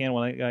all I can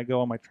when I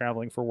go on my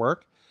traveling for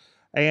work.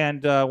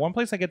 And one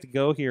place I get to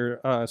go here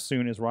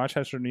soon is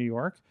Rochester, New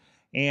York.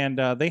 And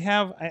they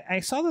have, I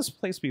saw this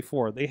place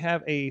before. They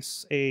have oh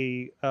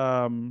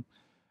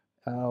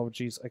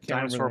geez, I can't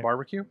Dinosaur remember.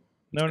 Barbecue?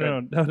 No,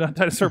 not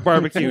Dinosaur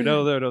Barbecue.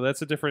 No,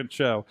 that's a different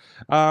show.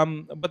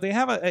 But they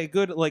have a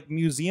good like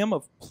museum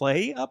of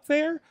play up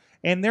there,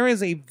 and there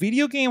is a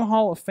video game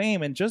Hall of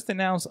Fame. And just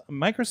announced,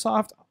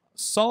 Microsoft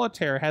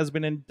Solitaire has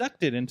been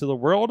inducted into the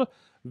World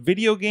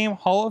Video Game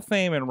Hall of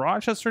Fame in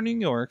Rochester, New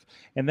York,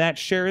 and that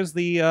shares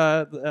the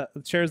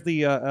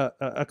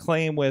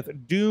acclaim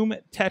with Doom,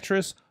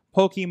 Tetris,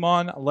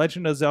 Pokemon,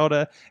 Legend of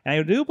Zelda, and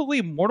I do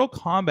believe Mortal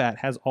Kombat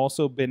has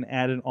also been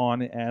added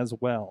on as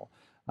well.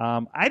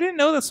 I didn't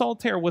know that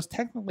Solitaire was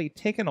technically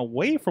taken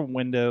away from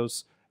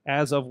Windows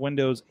as of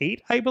Windows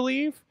 8, I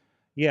believe.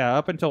 Yeah,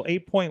 up until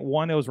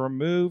 8.1 it was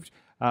removed.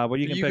 But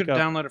you could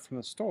download it from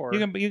the store. You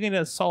can get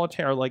a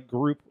Solitaire like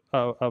group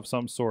of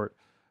some sort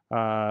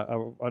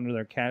under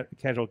their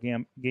casual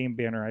game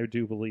banner, I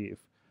do believe.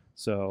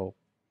 So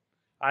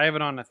I have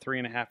it on a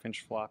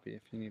 3.5-inch floppy.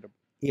 If you need a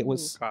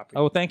copy.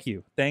 Oh, thank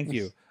you.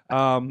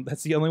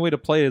 That's the only way to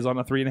play it is on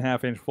a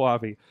 3.5-inch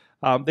floppy.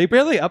 They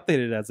barely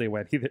updated it as they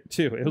went either,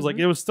 too. It was like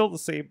it was still the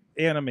same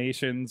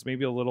animations,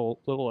 maybe a little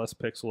less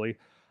pixely.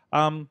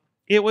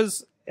 It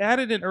was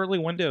added in early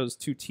Windows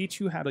to teach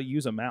you how to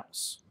use a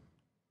mouse.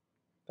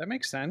 That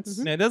makes sense.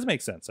 Yeah, it does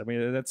make sense. I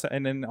mean,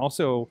 and then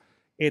also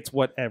it's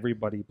what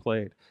everybody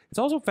played. It's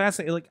also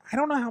fascinating. Like, I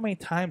don't know how many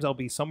times I'll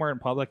be somewhere in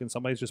public and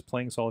somebody's just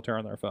playing Solitaire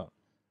on their phone.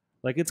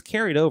 Like, it's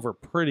carried over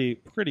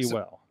pretty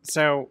well.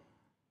 So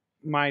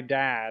my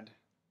dad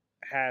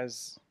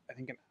has, I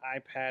think, an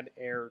iPad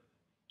Air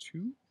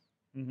 2.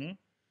 Mm-hmm.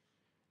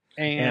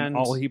 And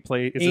all he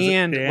played is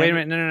wait a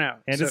minute, no.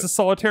 And so, it's a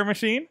solitaire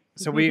machine.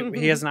 So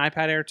he has an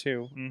iPad Air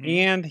 2, Mhm.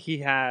 and he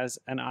has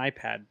an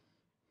iPad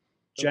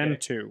Gen Okay.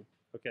 2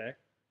 Okay.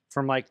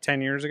 from like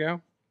 10 years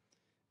ago.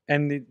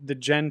 And the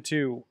Gen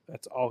 2,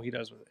 that's all he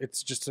does with it.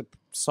 It's just a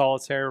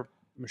solitaire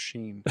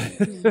machine.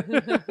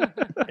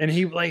 And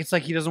it's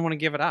like he doesn't want to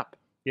give it up.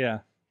 Yeah.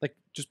 Like,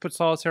 just put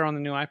solitaire on the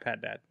new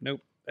iPad, Dad.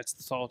 Nope, that's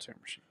the solitaire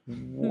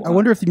machine. I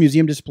wonder if the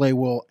museum display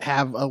will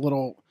have a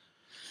little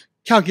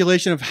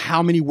calculation of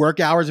how many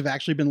work hours have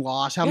actually been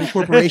lost, how many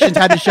corporations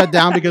had to shut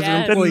down because Yes.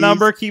 their The employees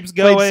number keeps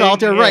played going.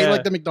 solitaire. Right, Yeah.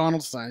 like the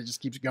McDonald's sign, it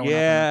just keeps going up.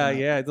 Yeah, and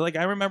up. yeah. Like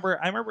I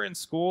remember in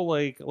school,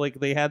 like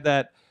they had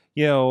that,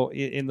 you know,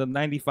 in the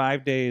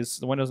 95 days,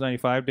 the Windows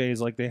 95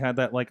 days, like they had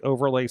that like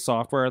overlay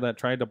software that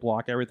tried to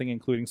block everything,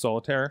 including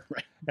solitaire.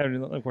 Right.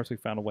 And of course, we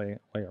found a way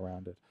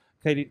around it.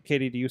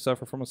 Katie, do you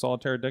suffer from a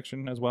solitaire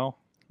addiction as well?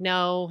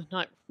 No,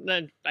 not.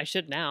 I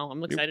should now.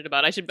 I'm excited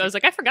about it. I was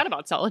like, I forgot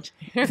about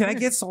Solitaire. Can I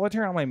get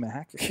solitaire on my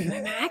Mac?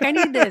 Mac? I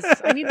need this.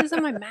 I need this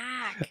on my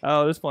Mac.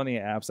 Oh, there's plenty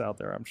of apps out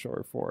there, I'm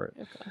sure, for it.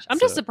 Oh, gosh. I'm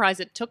just So- surprised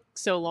it took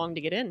so long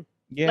to get in.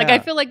 Yeah. Like, I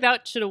feel like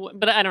that should have,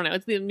 but I don't know.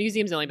 The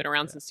museum's only been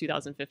around since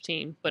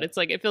 2015, but it's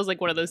like, it feels like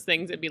one of those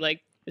things. It'd be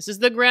like, this is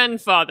the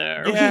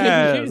grandfather.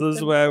 Yeah, this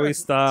is where we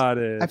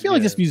started. I feel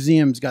like this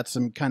museum's got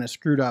some kind of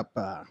screwed up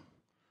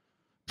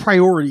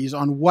priorities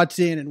on what's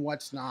in and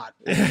what's not.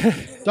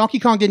 Donkey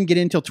Kong didn't get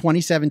in until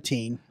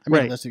 2017. I mean,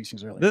 Right. let's do these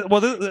things earlier.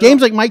 Well,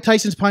 Games like Mike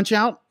Tyson's Punch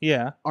Out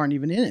yeah. aren't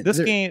even in it. This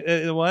They're- game,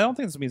 well, I don't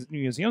think this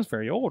museum's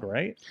very old,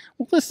 right?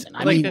 Well, listen, I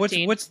Like mean, the- What's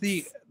 15. what's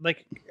the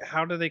like?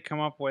 How do they come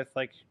up with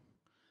like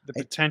the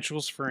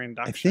potentials for I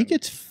induction? think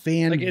it's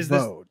fan Like, is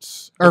this-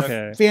 votes or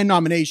Okay. fan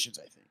nominations.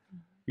 I think.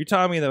 You're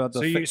telling me about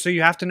the so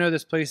you have to know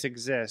this place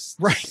exists.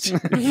 Right.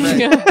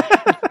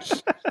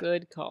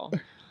 Good call.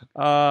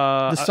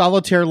 The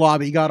Solitaire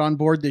lobby got on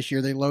board this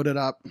year. They loaded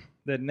up.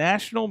 the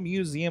National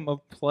Museum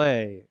of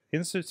Play,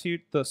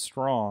 Institute the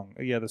Strong.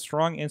 Yeah, the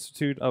Strong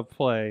Institute of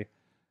Play,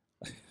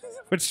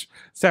 which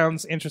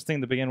sounds interesting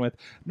to begin with.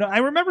 No, I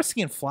remember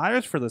seeing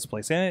flyers for this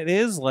place, and it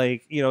is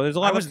like, you know, there's a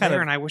lot I of was kind there,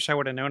 of, and I wish I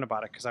would have known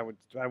about it because I would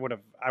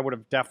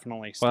have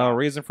definitely well, stopped.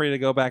 reason for you to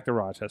go back to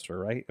Rochester,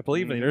 right?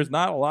 Believe me, Mhm. there's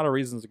not a lot of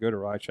reasons to go to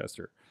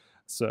Rochester.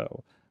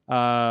 So,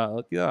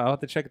 yeah, I'll have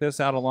to check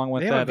this out along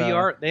with They have that. a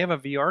VR. They have a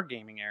VR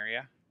gaming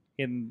area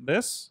In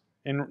this?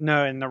 in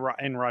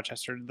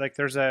Rochester. Like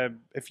there's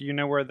if you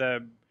know where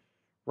the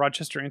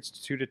Rochester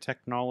Institute of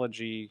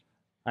Technology,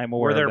 I'm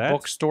aware where their of that.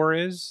 bookstore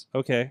is,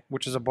 Okay,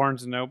 which is a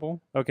Barnes and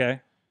Noble. okay.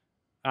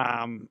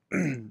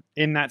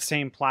 In that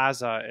same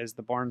plaza as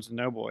the Barnes and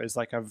Noble is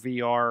like a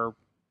VR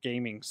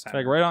gaming It's center.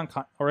 like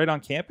right on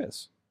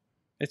campus.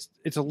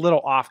 It's a little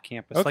off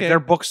campus. Okay. Like their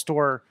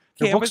bookstore.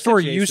 Their Campus bookstore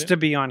adjacent. used to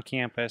be on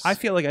campus. I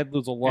feel like I'd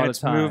lose a lot and of it's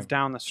time moved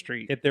down the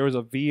street. if there was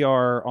a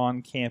VR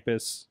on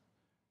campus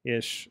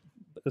ish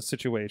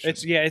situation.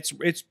 It's.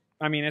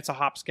 I mean, it's a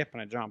hop, skip,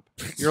 and a jump.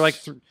 You're like,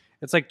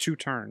 it's like 2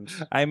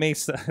 turns. I may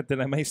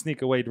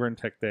sneak away during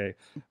Tech Day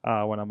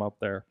when I'm up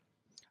there.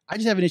 I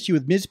just have an issue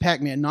with Ms.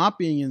 Pac-Man not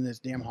being in this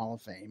damn Hall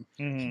of Fame,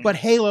 Mhm. but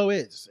Halo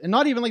is, and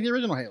not even like the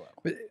original Halo.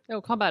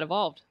 Oh, Combat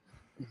Evolved.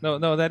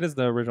 No, that is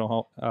the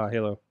original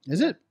Halo.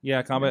 Is it?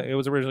 Yeah, Combat. It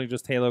was originally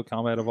just Halo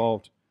Combat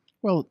Evolved.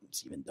 Well,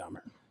 it's even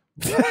dumber.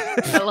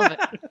 I love it.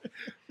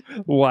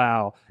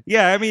 Wow.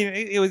 Yeah, I mean,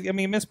 it was. I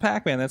mean, Miss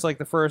Pac-Man. That's like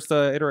the first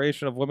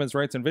iteration of women's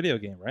rights in video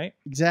game, right?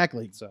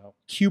 Exactly. So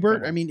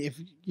Hubert. I mean, if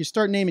you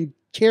start naming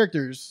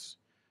characters,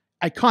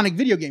 iconic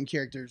video game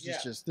characters, Yeah.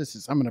 it's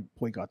just I'm going to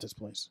boycott this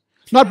place.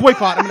 Not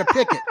boycott. I'm going to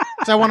pick it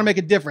because I want to make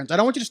a difference. I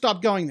don't want you to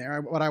stop going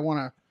there, but I want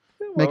to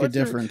make a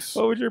difference.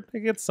 What would your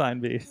picket sign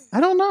be? I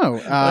don't know.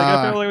 Like,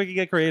 I feel like we could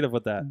get creative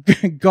with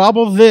that.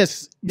 Gobble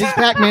this, Ms.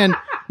 Pac-Man,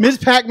 Ms.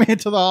 Pac-Man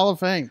to the Hall of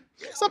Fame,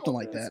 something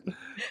like that.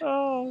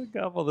 Oh,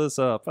 gobble this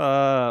up.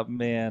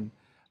 Man.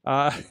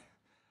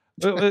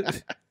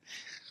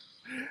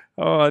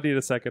 Oh, I need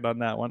a second on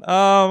that one.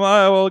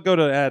 I will go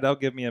to Ed. I'll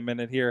give me a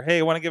minute here. Hey,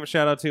 I want to give a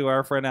shout out to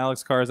our friend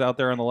Alex Kahrs out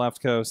there on the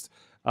left coast.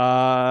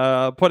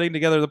 Putting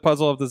together the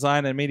puzzle of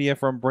design and media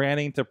from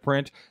branding to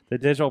print, the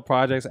digital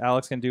projects.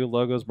 Alex can do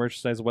logos,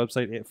 merchandise,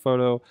 website,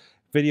 photo,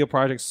 video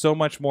projects, so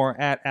much more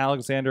at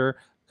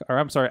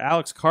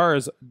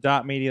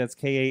AlexKahrs.media. That's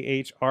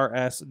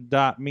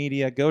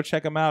KAHRS.media. Go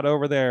check him out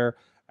over there.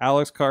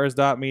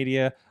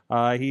 AlexKahrs.media.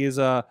 He's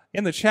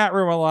in the chat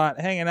room a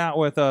lot, hanging out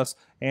with us,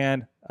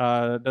 and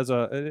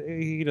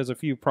he does a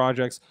few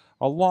projects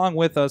along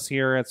with us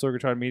here at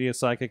Sorgatron Media,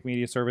 Sidekick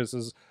Media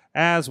Services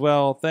as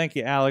well. Thank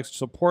you, Alex,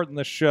 supporting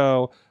the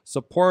show,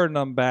 supporting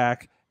them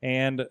back,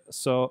 and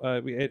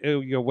so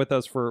you're with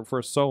us for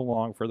so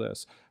long for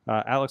this.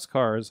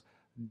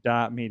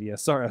 AlexKahrs.media.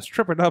 Sorry, I was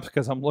tripping up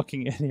because I'm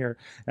looking in here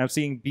and I'm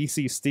seeing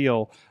BC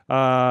Steele,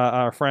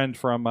 our friend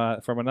from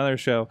another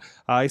show.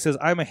 He says,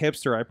 "I'm a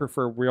hipster. I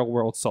prefer real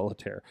world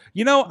solitaire."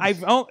 You know, I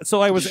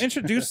was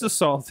introduced to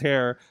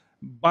solitaire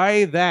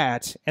by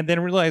that, and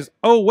then realized,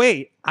 oh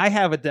wait, I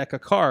have a deck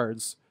of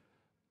cards.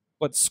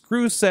 but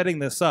screw setting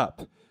this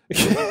up.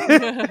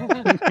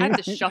 I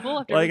have to shuffle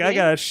after Like the I game?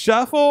 gotta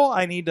shuffle.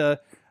 I need to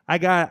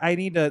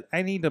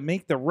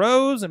make the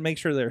rows and make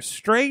sure they're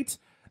straight.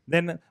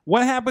 Then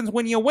what happens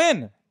when you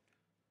win?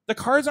 The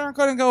cards aren't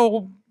going to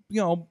go,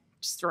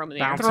 Just throw them in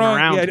the air. Bouncing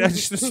around. Yeah,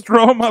 just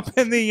throw them up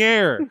in the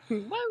air.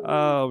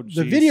 Oh,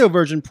 The geez. video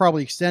version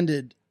probably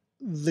extended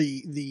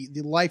the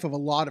life of a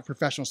lot of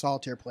professional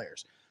solitaire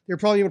players. They're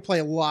probably able to play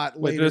a lot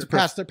Wait, later, there's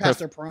past their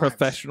prime.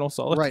 professional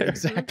solitaire. Right,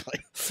 exactly.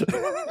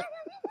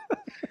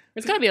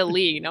 There's got to be a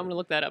league. Now I'm going to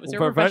look that up. Is there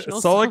a Profe- professional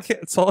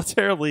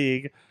Solitaire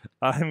League.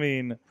 I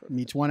mean,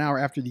 Meets 1 hour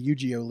after the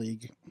Yu-Gi-Oh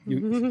League.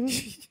 you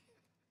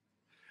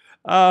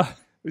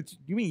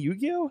mean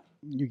Yu-Gi-Oh?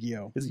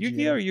 Yu-Gi-Oh. Is it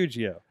Yu-Gi-Oh or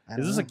Yu-Gi-Oh? I Is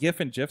don't this a know. GIF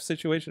and GIF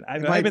situation?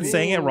 I've might been be.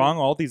 saying it wrong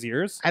all these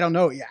years. I don't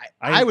know. Yeah,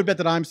 I would bet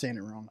that I'm saying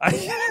it wrong.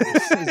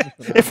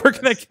 If we're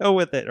gonna go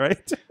with it,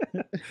 right?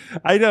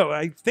 I know.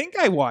 I think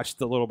I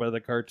watched a little bit of the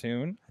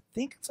cartoon. I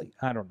think it's like,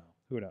 I don't know.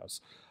 Who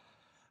knows?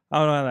 I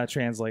don't know how that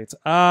translates.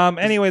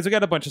 Anyways, we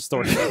got a bunch of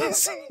stories.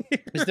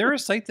 Is there a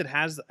site that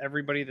has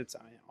everybody that's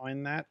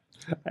on that?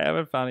 I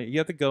haven't found it. You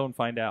have to go and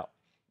find out.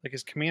 Like,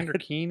 is Commander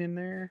Keen in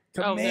there?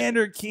 Oh,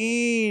 Commander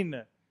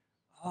Keen.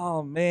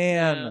 Oh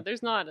man. Yeah,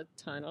 there's not a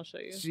ton. I'll show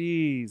you.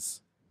 Jeez.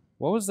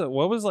 What was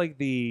like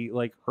the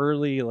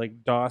early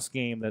like DOS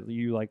game that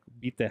you like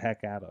beat the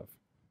heck out of?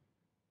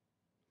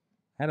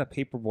 I had a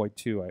Paperboy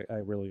 2 I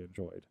really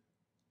enjoyed.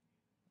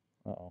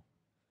 Uh-oh.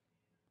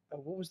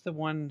 What was the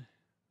one?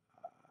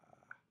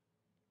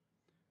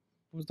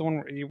 What was the one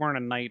where you weren't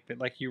a knight, but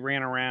like you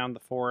ran around the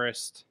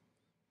forest?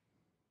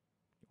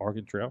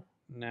 Oregon Trail?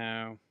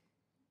 No.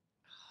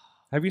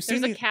 Have you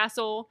seen There's a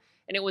castle,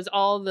 and it was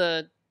all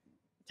the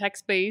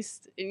text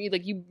based, and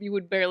you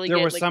would barely There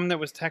get. were some that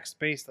was text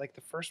based. Like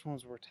the first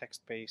ones were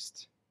text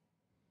based.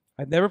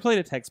 I've never played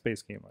a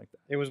text-based game like that.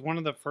 It was one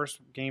of the first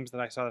games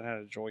that I saw that had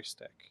a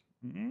joystick.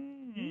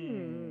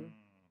 That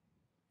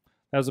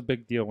was a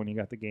big deal when you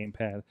got the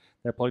gamepad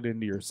that plugged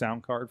into your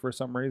sound card for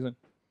some reason.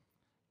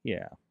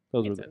 Yeah,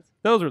 those Makes were sense.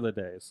 those were the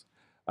days.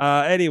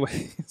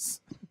 Anyways,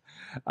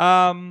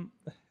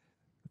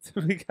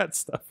 we got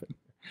stuff in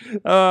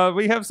here.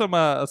 We have some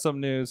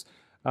news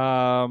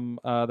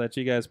that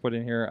you guys put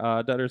in here.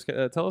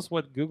 Dutters, tell us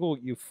what Google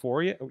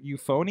Euphonia?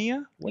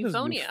 What is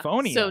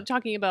Euphonia? So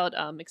talking about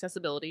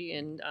accessibility,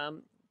 and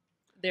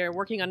they're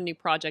working on a new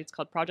project. It's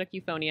called Project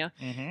Euphonia,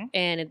 Mm-hmm.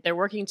 and they're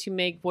working to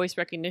make voice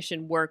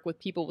recognition work with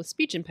people with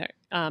speech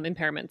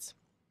impairments,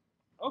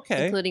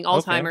 Okay, including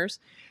okay. Alzheimer's.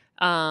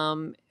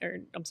 I'm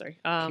sorry.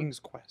 King's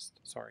Quest.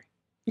 Sorry.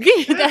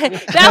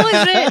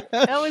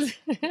 that was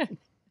it.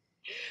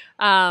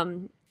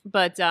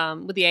 But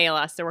with the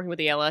ALS, they're working with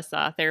the ALS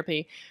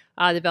Therapy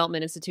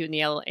Development Institute and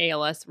the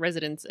ALS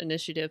Residence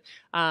Initiative.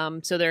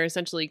 So they're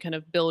essentially kind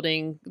of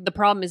building. The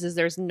problem is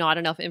there's not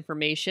enough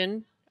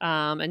information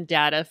and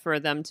data for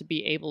them to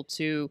be able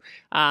to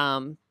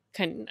kind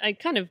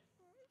of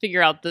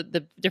figure out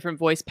the different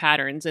voice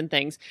patterns and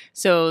things.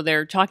 So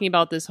they're talking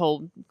about this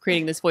whole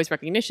creating this voice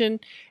recognition,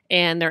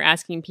 and they're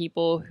asking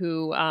people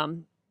who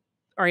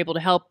are able to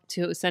help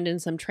to send in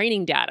some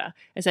training data.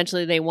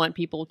 Essentially, they want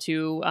people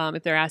to,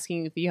 if they're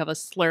asking if you have a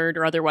slurred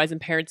or otherwise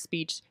impaired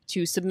speech,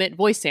 to submit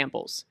voice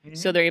samples. Mm-hmm.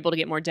 So they're able to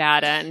get more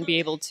data and be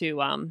able to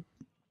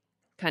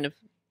kind of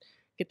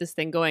get this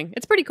thing going.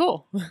 It's pretty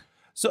cool.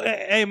 So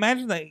I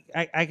imagine that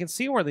I can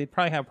see where they'd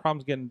probably have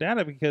problems getting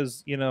data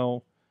because,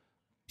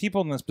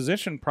 people in this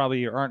position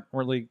probably aren't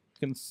really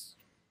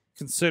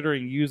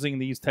considering using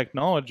these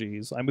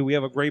technologies. I mean, we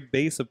have a great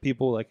base of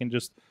people that can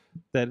just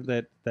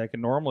that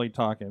can normally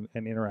talk and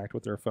interact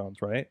with their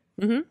phones, right?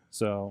 Mm-hmm.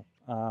 So,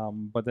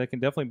 but that can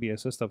definitely be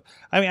assistive.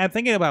 I mean, I'm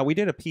thinking about, we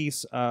did a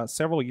piece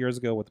several years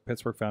ago with the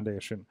Pittsburgh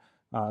Foundation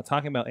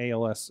talking about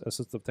ALS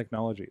assistive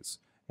technologies.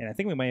 And I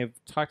think we may have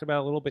talked about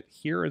it a little bit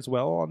here as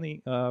well on the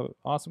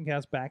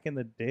AwesomeCast back in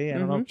the day. I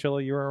don't know if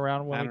Chilla, you were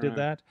around when we did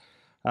that.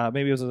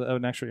 Maybe it was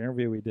an extra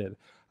interview we did.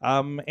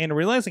 And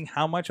realizing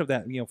how much of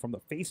that, from the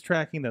face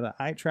tracking to the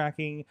eye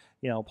tracking,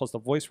 plus the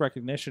voice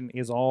recognition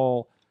is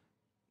all,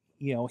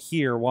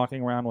 here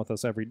walking around with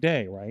us every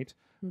day, right?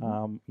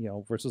 Mm-hmm.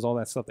 Versus all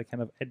that stuff that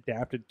kind of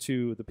adapted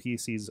to the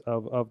PCs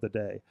of the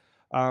day.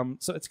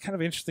 So it's kind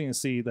of interesting to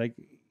see, like,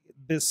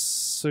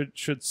 this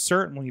should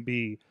certainly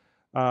be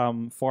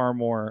far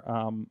more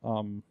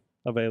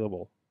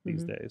available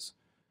these days.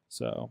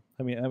 So,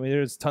 I mean,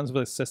 there's tons of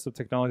assistive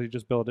technology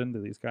just built into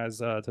these guys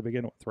to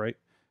begin with, right?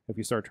 If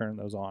you start turning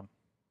those on,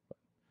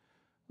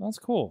 well, that's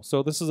cool.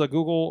 So this is a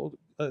Google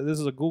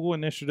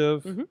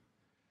initiative,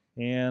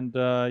 and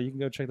you can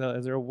go check that out.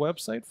 Is there a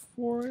website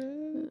for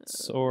it,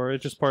 or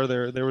it's just part of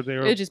their?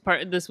 It's just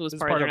part. This was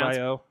part of their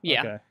announcement. IO. Yeah.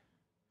 Okay. And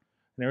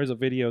there is a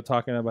video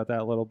talking about that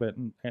a little bit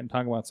and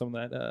talking about some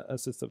of that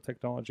assistive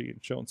technology and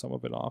showing some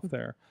of it off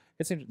there.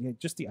 It's interesting.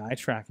 Just the eye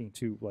tracking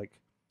too, like,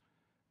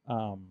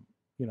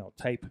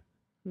 type.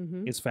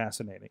 Is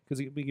fascinating because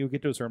you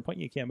get to a certain point,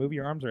 you can't move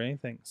your arms or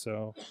anything.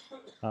 So,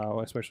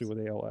 especially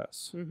with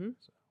ALS, so,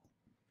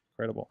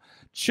 incredible.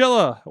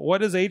 Chilla,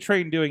 what is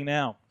A-Train doing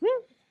now?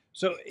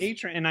 So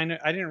A-Train, and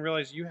I didn't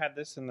realize you had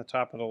this in the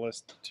top of the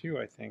list too.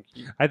 I think.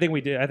 I think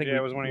we did. I think Yeah,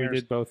 it was one of we yours.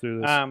 did both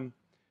through this.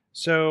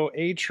 So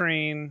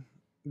A-Train,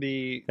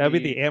 That'd be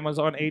the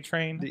Amazon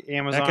A-Train. the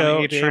Amazon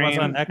Echo, A-Train, the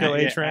Amazon Echo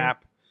yeah, A-Train.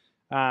 app.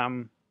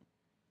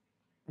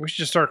 We should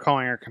just start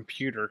calling our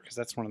computer because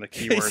that's one of the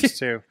keywords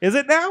too. Is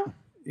it now?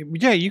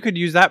 Yeah, you could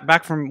use that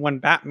back from when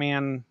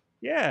Batman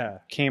Yeah.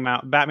 came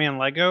out. Batman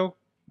Lego,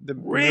 the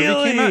movie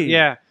Really? came out.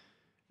 Yeah,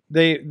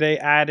 they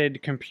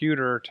added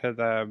computer to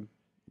the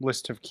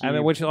list of key. I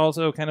mean, which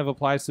also kind of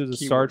applies to the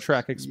Star Keywords.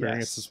 Trek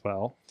experience Yes. as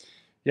well.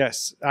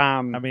 Yes.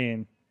 I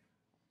mean,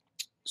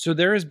 So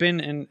there has been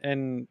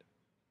an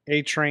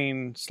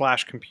A-Train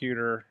 /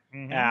 computer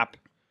mhm. app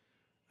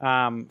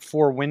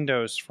for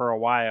Windows for a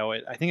while.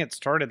 I think it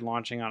started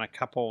launching on a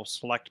couple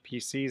select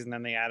PCs, and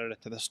then they added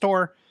it to the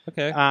store.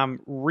 Okay.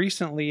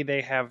 Recently,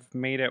 they have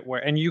made it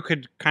where, and you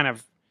could kind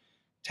of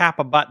tap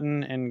a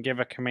button and give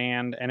a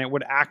command, and it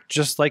would act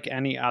just like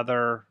any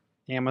other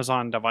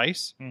Amazon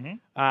device.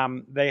 Mm-hmm.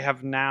 They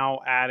have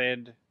now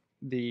added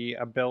the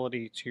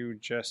ability to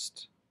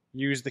just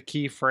use the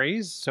key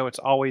phrase, so it's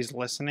always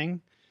listening.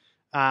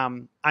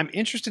 I'm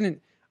interested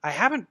in. I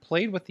haven't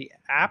played with the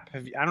app.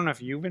 I don't know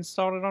if you've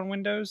installed it on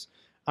Windows.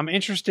 I'm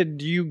interested.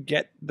 Do you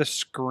get the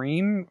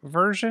screen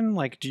version?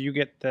 Like, do you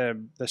get the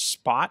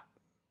spot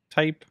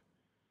type?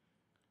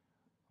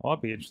 Well,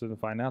 I'd be interested to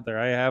find out there.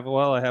 I have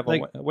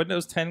Like- a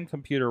Windows 10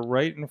 computer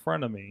right in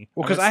front of me.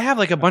 Well, because I have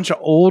like a bunch of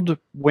old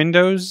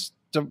Windows,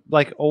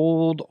 like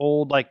old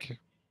like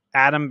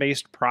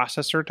Atom-based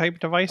processor type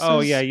devices. Oh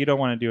yeah, you don't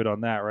want to do it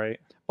on that, right?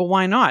 But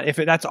why not? If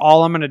that's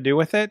all I'm going to do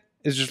with it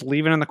is just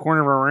leave it in the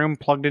corner of a room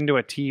plugged into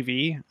a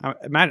TV.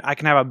 Imagine I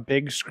can have a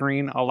big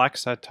screen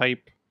Alexa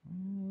type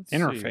Let's see.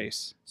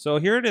 interface. So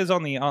here it is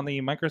on the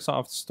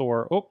Microsoft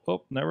Store.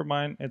 Oh, never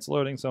mind. It's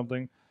loading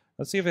something.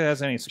 Let's see if it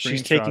has any screenshots.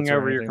 She's taking or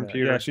over your anything.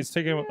 computer. Yeah, she's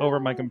taking over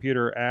my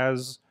computer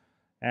as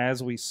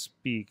we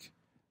speak.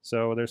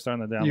 So they're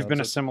starting to download. You've been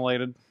So-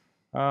 assimilated.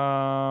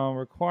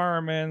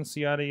 requirements,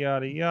 yada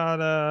yada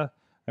yada.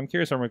 I'm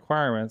curious on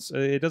requirements.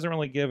 It doesn't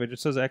really give. It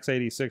just says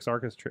x86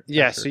 architecture.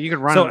 Yeah, so you could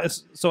run.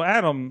 So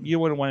Atom, you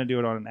wouldn't want to do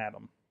it on an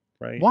Atom,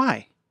 right?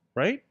 Why?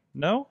 Right?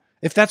 No.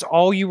 If that's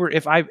all you were,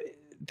 if I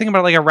think about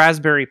it like a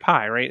Raspberry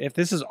Pi, right? If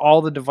this is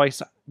all the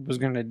device was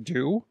going to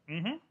do,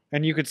 Mm-hmm.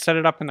 and you could set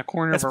it up in the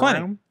corner That's of a plenty.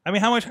 room, I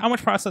mean, how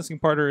much processing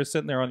power is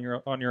sitting there on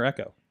your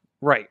Echo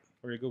right?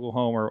 or your Google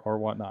Home or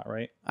whatnot,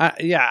 right?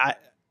 Yeah,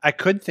 I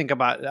could think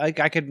about like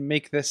I could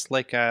make this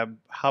like a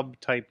hub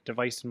type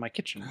device in my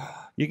kitchen.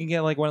 You can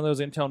get like one of those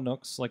Intel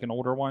Nooks, like an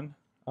older one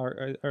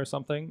or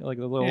something, like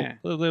a little, Yeah.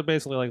 they're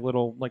basically like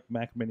little like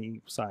Mac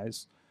Mini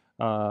size,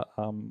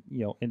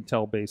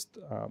 Intel based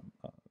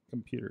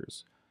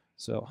computers.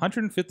 So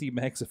 150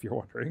 megs, if you're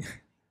wondering.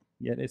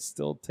 Yet it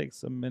still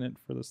takes a minute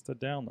for this to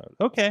download.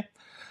 Okay.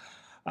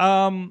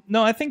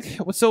 No, I think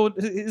so.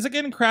 Is it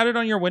getting crowded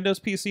on your Windows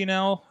PC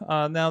now?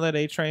 Now that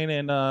A-Train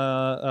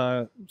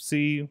and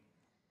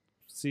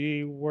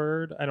C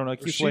word, I don't know.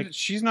 It keeps like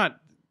She's not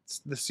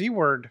the C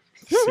word.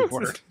 C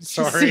word.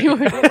 Sorry,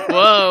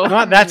 Whoa.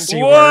 not that C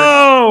word.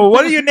 whoa!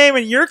 What are you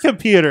naming your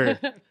computer?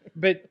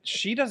 But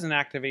she doesn't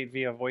activate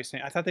via voice.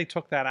 I thought they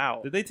took that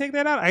out. Did they take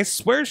that out? I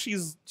swear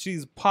she's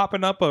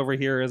popping up over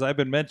here as I've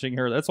been mentioning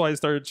her. That's why I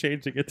started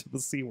changing it to the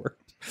C word.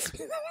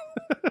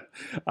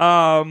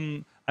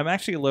 I'm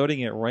actually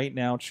loading it right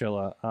now,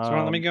 Chilla. So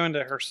let me go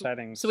into her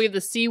settings. So we have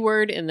the C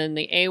word and then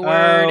the A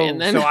word and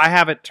then so I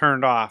have it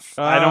turned off.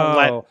 I don't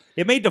let.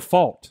 It may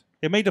default.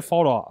 It may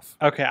default off.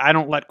 Okay, I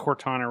don't let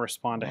Cortana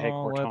respond to Hey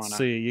Oh, Cortana. let's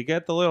see. You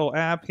get the little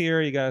app here.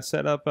 You got to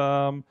set up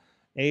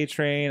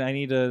A-Train. I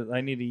need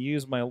to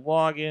use my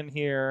login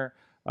here,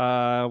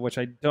 which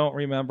I don't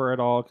remember at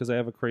all because I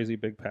have a crazy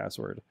big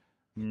password.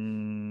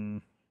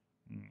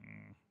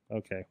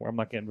 Okay, well, I'm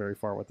not getting very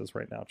far with this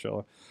right now,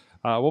 Chilla.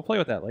 We'll play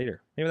with that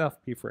later. Maybe that'll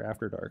be for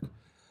After Dark.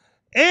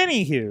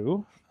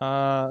 Anywho,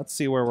 let's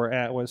see where we're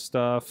at with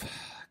stuff.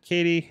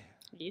 Katie,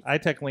 Yes. I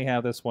technically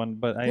have this one,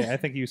 but I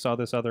think you saw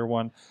this other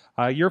one.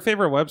 Your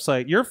favorite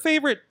website, your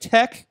favorite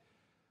tech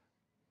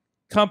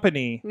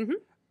company Mhm.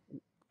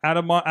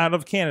 out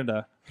of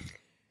Canada,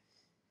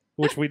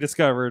 which we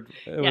discovered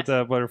with Yes.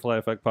 the Butterfly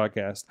Effect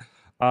podcast,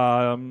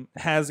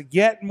 has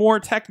yet more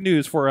tech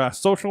news for us,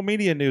 social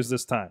media news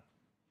this time.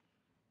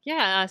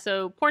 Yeah,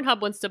 so Pornhub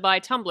wants to buy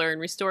Tumblr and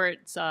restore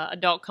its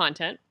adult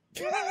content.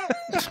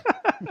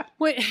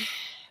 Wait,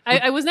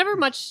 I was never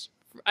much.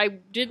 I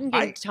didn't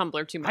get into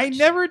Tumblr too much. I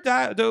never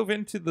dove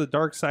into the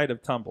dark side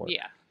of Tumblr.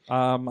 Yeah.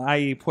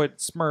 I put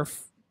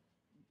Smurf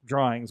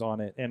drawings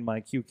on it and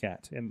my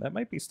QCat, and that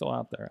might be still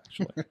out there,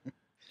 actually.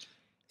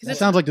 That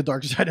sounds like the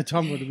dark side of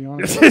Tumblr, to be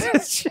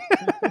honest.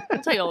 I'll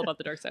tell you all about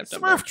the dark side of Tumblr.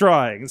 Smurf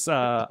drawings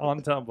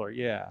on Tumblr,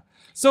 yeah.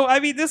 So, I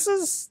mean, this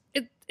is...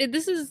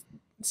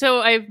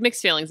 So I have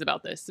mixed feelings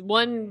about this.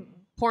 One,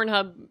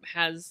 Pornhub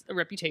has a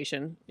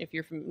reputation, if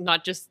you're from,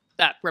 not just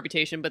that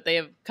reputation, but they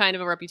have kind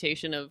of a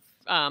reputation of,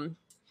 I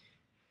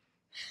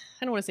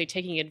don't want to say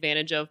taking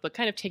advantage of, but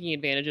kind of taking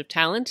advantage of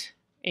talent.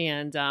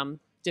 And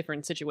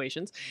different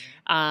situations.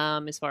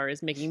 As far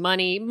as making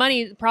money,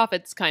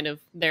 profits kind of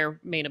their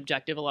main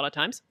objective a lot of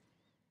times.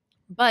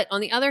 But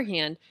on the other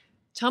hand,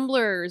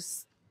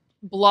 Tumblr's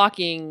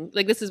blocking,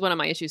 like this is one of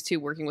my issues too,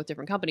 working with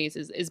different companies,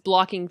 is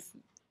blocking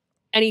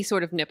any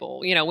sort of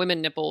nipple.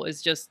 Women nipple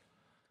is just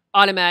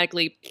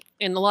automatically,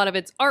 and a lot of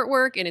it's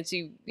artwork, and it's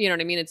you know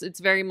what I mean. It's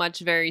very much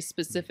very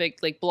specific,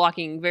 like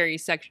blocking very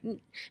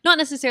not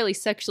necessarily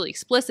sexually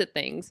explicit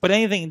things, but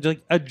anything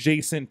like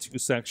adjacent to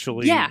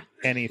sexually,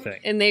 anything.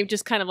 And they've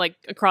just kind of like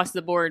across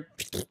the board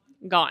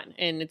gone,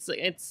 and it's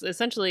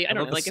essentially I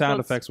don't know, like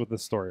sound effects with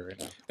this story right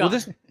now. Well,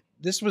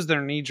 this was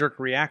their knee-jerk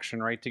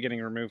reaction, right, to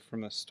getting removed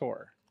from the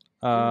store.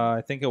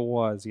 I think it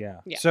was,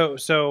 yeah.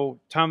 So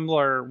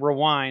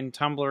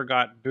Tumblr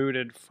got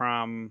booted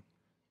from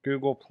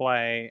Google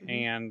Play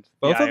and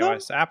both the of them?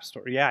 iOS App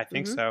Store. Yeah, I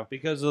think so.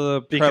 Because of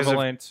the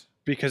prevalent...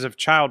 Because of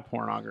child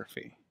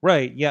pornography.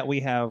 Right, yeah,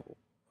 we have...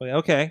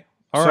 Okay,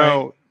 all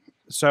right.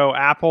 So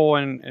Apple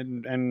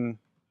and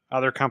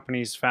other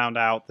companies found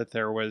out that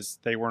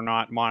they were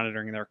not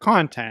monitoring their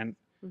content.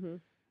 Mm-hmm.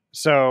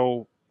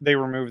 So they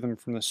removed them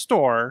from the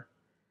store.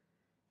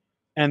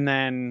 And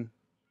then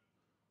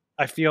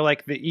I feel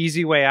like the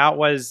easy way out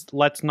was,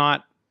 let's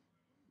not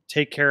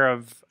take care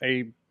of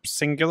a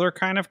singular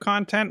kind of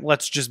content.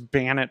 Let's just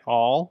ban it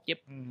all. Yep.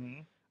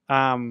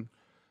 Mm-hmm.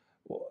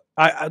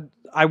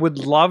 I would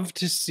love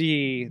to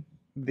see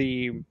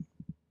and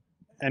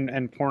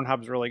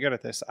Pornhub's really good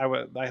at this.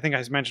 I think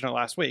I mentioned it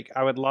last week.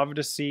 I would love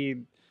to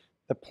see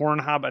the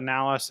Pornhub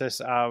analysis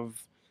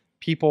of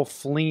people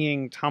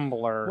fleeing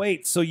Tumblr.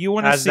 Wait, so you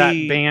want to see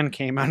that ban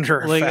came under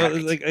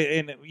effect?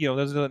 And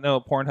those that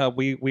know Pornhub,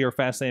 we are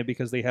fascinated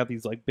because they have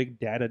these like big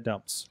data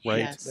dumps, right?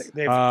 Yes.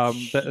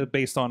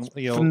 Based on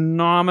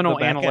phenomenal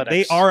analytics.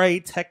 They are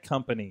a tech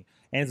company,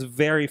 and it's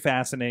very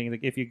fascinating. Like,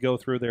 if you go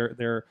through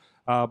their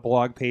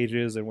blog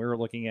pages, and we were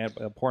looking at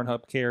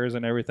Pornhub Cares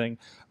and everything.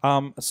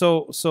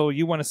 So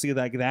you want to see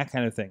that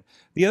kind of thing.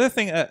 The other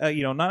thing,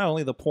 not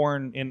only the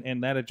porn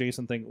and that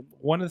adjacent thing.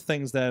 One of the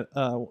things that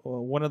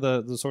one of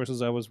the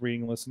sources I was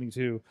reading, listening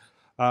to,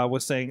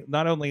 was saying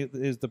not only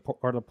is the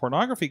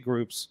pornography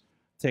groups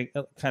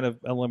kind of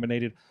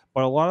eliminated,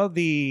 but a lot of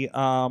the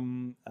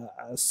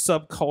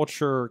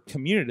subculture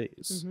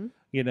communities,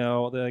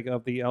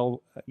 the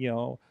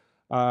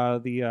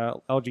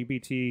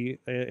LGBT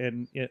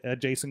and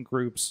adjacent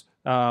groups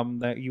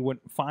that you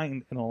wouldn't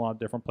find in a lot of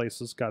different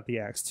places got the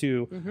axe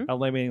too,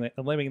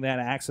 eliminating that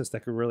access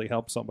that could really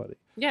help somebody.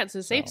 Yeah, it's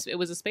a safe. It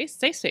was a safe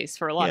space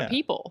for a lot of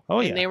people.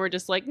 Oh, and they were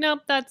just like, nope,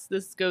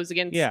 this goes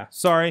against. Yeah,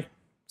 sorry,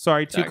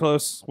 too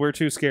close. We're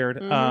too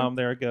scared.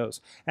 There it goes.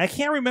 And I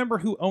can't remember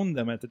who owned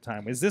them at the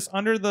time. Is this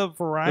under the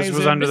Verizon? This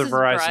was under the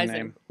Verizon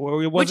name,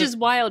 which is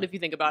wild if you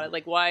think about it.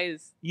 Like, why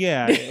is?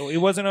 Yeah, it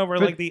wasn't over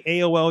like the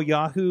AOL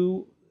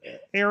Yahoo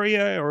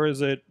area, or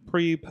is it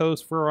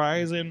pre-post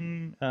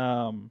Verizon?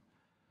 But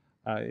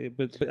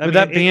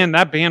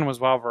that ban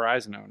was while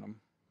Verizon owned them.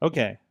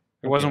 Okay.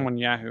 It wasn't when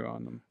Yahoo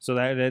owned them. So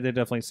that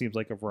definitely seems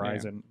like a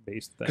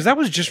Verizon-based thing. Because that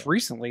was just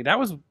recently. That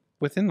was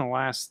within the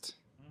last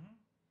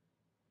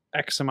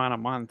X amount of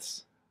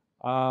months.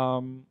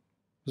 Was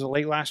it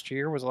late last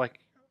year? Was it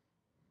like...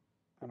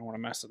 I don't want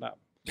to mess it up.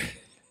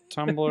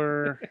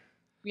 Tumblr...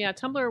 Yeah,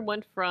 Tumblr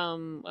went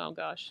from... Oh,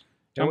 gosh.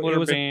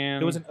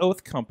 It was an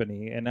Oath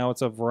company, and now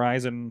it's a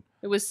Verizon.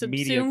 It was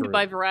subsumed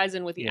by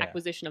Verizon with the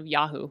acquisition of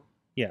Yahoo.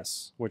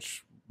 Yes,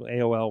 which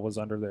AOL was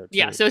under there too.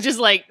 Yeah, so it's just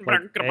like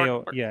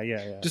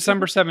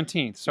December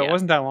 17th. So it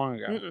wasn't that long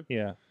ago. Mm-mm.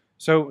 Yeah.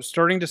 So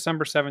starting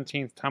December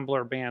 17th,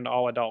 Tumblr banned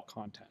all adult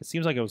content. It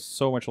seems like it was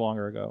so much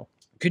longer ago.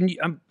 Couldn't you?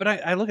 But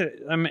I look at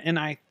it, and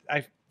I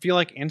feel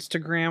like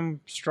Instagram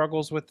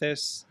struggles with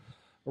this.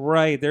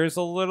 Right, there's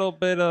a little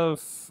bit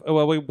of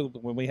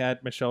when we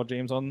had Michelle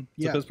James on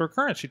the Pittsburgh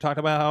Current, she talked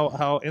about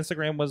how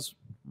Instagram was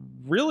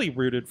really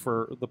rooted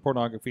for the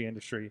pornography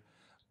industry.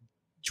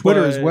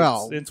 Twitter as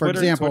well, for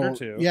example. Twitter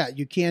too. Yeah,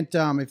 you can't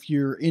if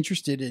you're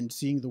interested in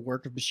seeing the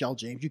work of Michelle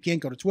James, you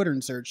can't go to Twitter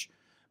and search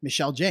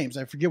Michelle James.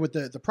 I forget what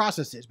the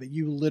process is, but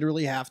you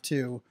literally have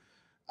to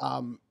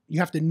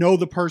know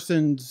the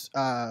person's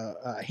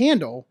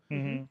handle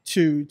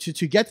to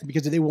get them,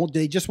 because they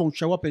just won't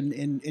show up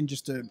in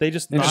just a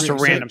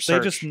random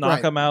search. They just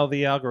knock them out of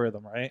the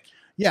algorithm, right?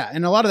 Yeah,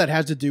 and a lot of that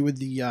has to do with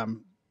the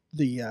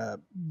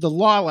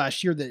law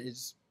last year that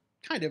is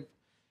kind of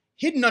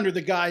hidden under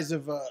the guise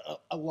of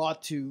a law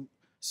to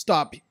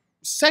stop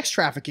sex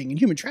trafficking and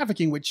human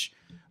trafficking, which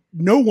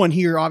no one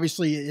here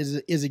obviously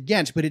is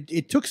against, but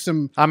it took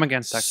some. I'm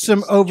against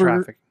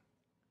trafficking.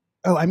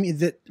 Oh, I mean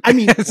what? I'm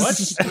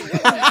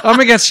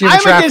against human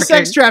trafficking. I'm against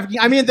sex trafficking.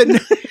 I mean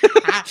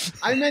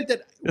I meant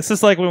that. This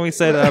is like when we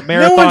said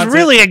marathons. No one's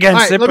really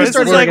against it. But it's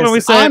like when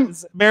we said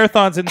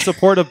marathons in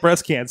support of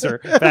breast cancer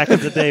back in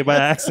the day by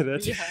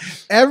accident. Yeah.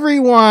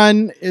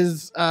 Everyone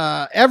is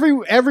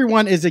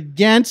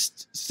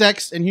against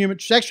sex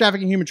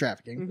trafficking, human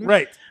trafficking. Mm-hmm.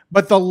 Right.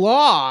 But the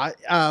law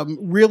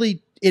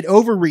really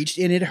overreached,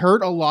 and it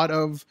hurt a lot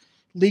of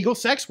legal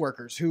sex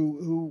workers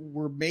who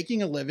were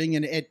making a living,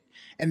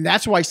 and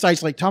that's why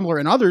sites like Tumblr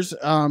and others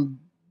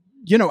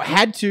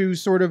had to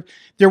sort of,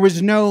 there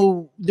was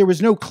no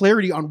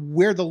clarity on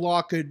where the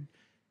law could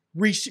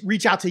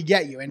reach out to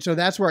get you. And so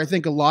that's where I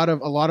think a lot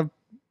of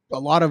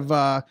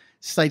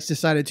sites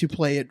decided to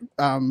play it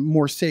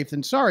more safe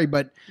than sorry,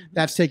 but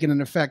that's taken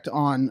an effect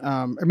on,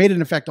 or made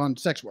an effect on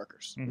sex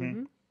workers.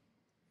 Mm-hmm.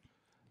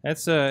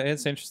 That's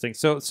it's interesting.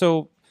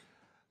 So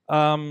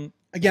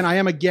again, I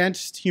am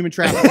against human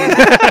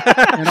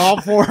trafficking in all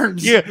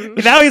forms. Yeah,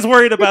 now he's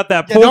worried about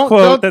that pull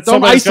quote that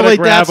somebody's going to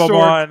grab him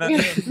on.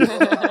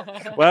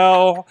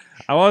 Well,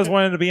 I always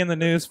wanted to be in the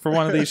news for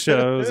one of these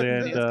shows,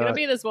 and it's going to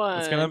be this one.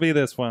 It's going to be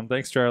this one.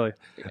 Thanks, Charlie.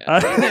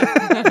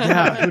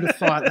 Yeah, who'd have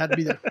thought that'd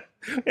be the...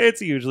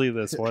 It's usually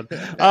this one.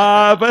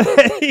 But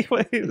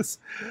anyways,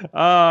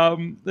 So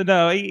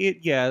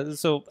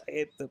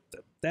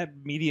that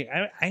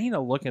media, I need to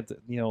look at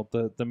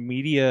the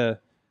media.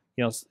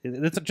 It's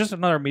just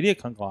another media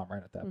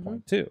conglomerate at that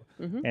point too,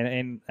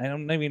 and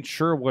I'm not even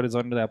sure what is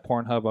under that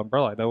Pornhub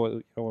umbrella. I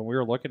know when we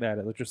were looking at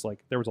it, it's just like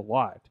there was a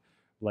lot,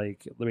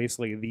 like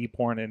basically the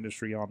porn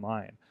industry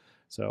online.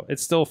 So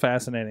it's still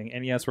fascinating,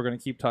 and yes, we're going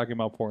to keep talking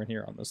about porn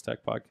here on this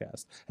tech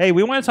podcast. Hey,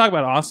 we want to talk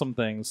about awesome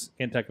things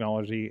in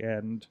technology,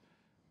 and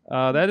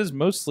that is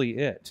mostly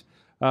it.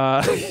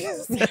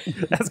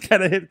 That's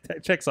kind of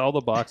it. Checks all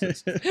the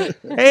boxes.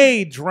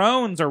 Hey,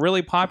 drones are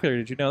really popular.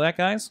 Did you know that,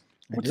 guys?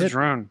 What's a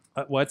drone?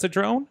 What's a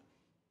drone?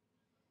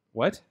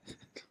 What?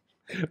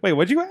 Wait,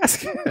 what'd you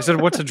ask? I said,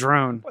 "What's a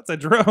drone?" What's a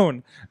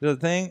drone? The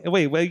thing.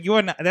 Wait, you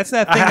are not. That's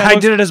that thing. I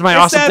did it as my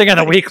awesome thing of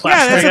the week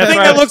last week. Yeah, that's the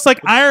thing that looks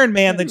like Iron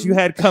Man that you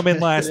had come in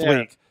last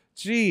week.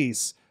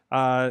 Jeez.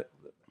 By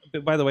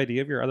the way, do you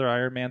have your other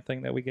Iron Man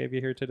thing that we gave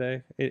you here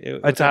today?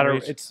 It's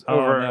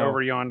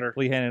over yonder.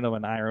 We handed him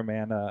an Iron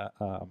Man.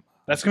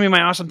 That's gonna be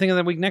my awesome thing of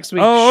the week next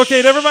week. Oh,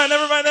 okay. Never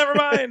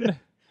mind.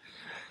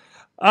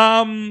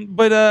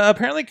 But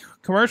apparently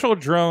commercial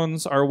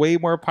drones are way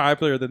more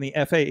popular than the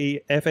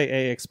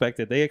FAA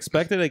expected. They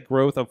expected a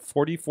growth of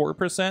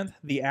 44%.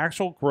 The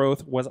actual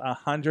growth was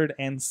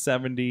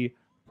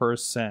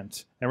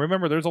 170%. And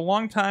remember, there's a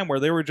long time where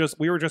we were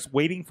just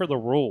waiting for the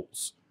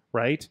rules,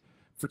 right?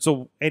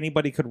 So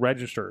anybody could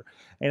register.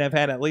 And I've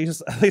had at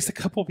least a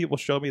couple of people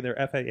show me their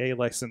FAA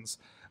license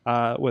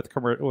with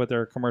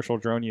their commercial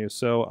drone use.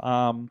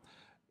 So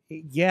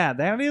yeah,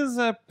 that is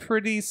a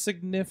pretty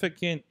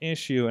significant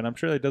issue, and I'm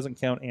sure that doesn't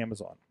count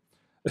Amazon.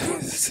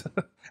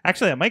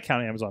 Actually, that might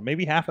count Amazon.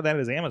 Maybe half of that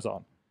is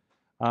Amazon.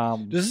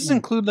 Does this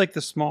include like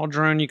the small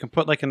drone you can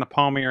put like in the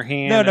palm of your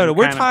hand? No.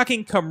 We're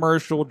talking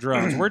commercial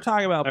drones. We're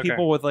talking about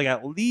people with like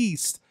at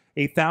least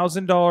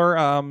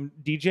 $1,000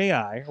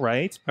 DJI,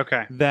 right?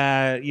 Okay.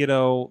 That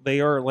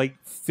they are like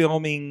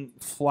filming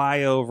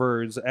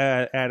flyovers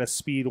at a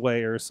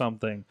speedway or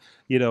something.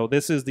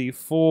 This is the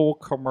full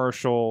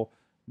commercial.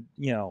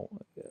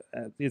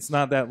 It's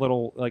not that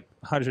little like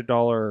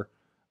 $100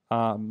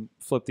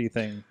 flipty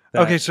thing.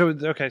 So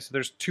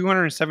there's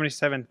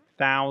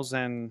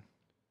 277,000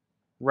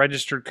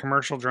 registered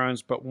commercial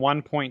drones, but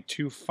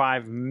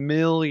 1.25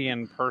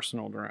 million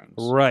personal drones.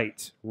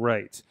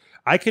 Right.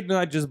 I could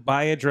not just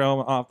buy a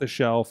drone off the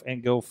shelf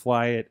and go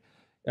fly it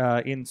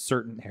in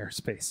certain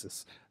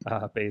airspaces,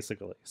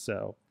 basically.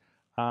 So,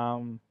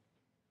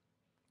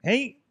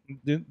 hey,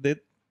 they're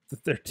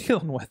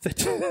dealing with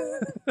it.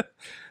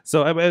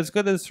 So as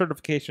good as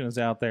certification is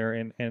out there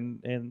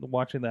and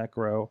watching that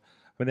grow,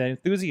 but the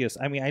enthusiasts,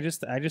 I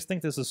just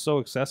think this is so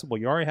accessible.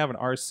 You already have an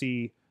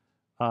RC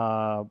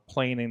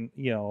plane and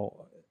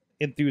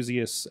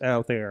enthusiasts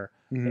out there.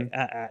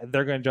 Mm-hmm.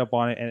 They're going to jump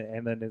on it,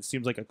 and then it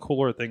seems like a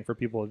cooler thing for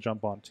people to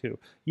jump on too.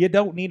 You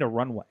don't need a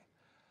runway.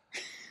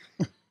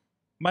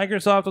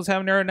 Microsoft was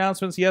having their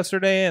announcements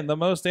yesterday, and the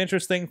most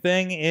interesting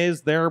thing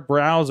is their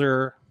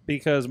browser,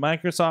 because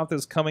Microsoft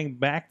is coming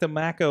back to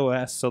Mac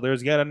OS, so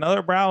there's yet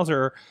another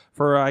browser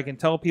for I can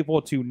tell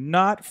people to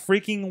not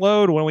freaking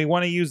load when we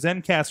want to use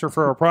Zencastr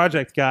for a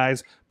project,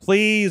 guys.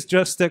 Please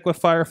just stick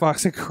with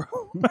Firefox and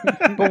Chrome.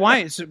 But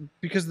why?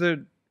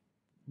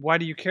 Why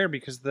do you care?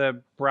 Because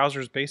the browser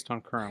is based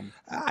on Chrome.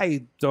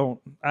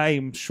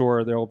 I'm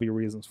sure there will be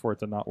reasons for it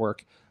to not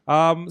work.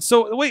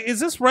 So wait, is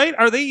this right?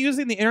 Are they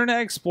using the Internet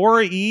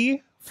Explorer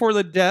E for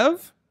the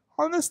dev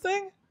on this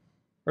thing,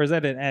 or is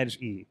that an Edge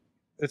E?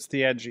 It's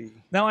the Edge E.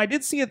 Now I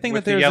did see a thing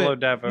with that there's the yellow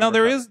dev. Now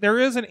there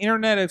is an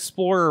Internet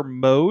Explorer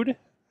mode.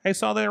 I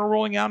saw they were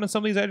rolling out in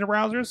some of these Edge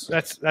browsers.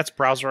 That's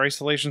browser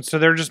isolation. So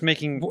they're just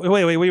making.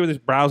 Wait with this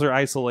browser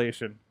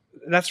isolation.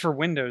 That's for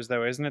Windows,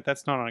 though, isn't it?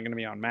 That's not going to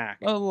be on Mac.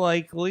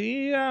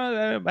 Likely,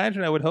 I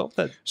imagine. I would hope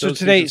that. So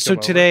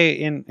today,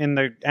 in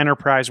the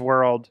enterprise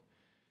world,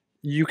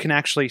 you can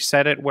actually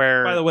set it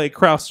where. By the way,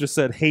 Kraus just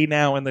said "Hey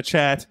now" in the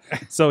chat,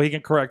 so he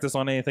can correct us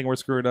on anything we're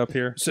screwing up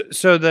here.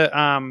 So the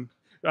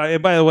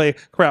And by the way,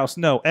 Kraus,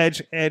 no,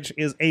 Edge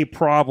is a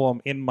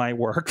problem in my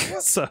work.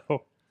 So.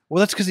 Well,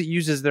 that's because it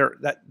uses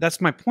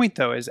that's my point,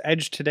 though. Is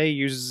Edge today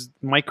uses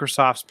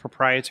Microsoft's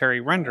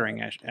proprietary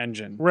rendering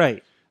engine,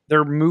 right?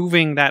 They're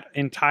moving that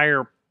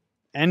entire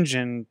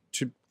engine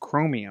to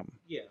Chromium.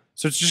 Yeah.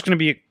 So it's just going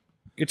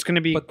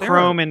to be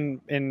Chrome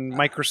and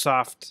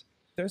Microsoft.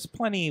 There's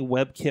plenty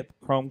WebKit,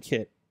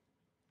 ChromeKit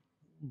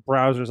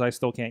browsers I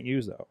still can't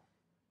use though.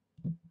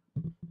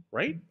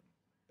 Right?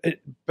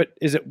 But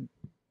is it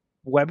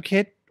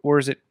WebKit or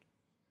is it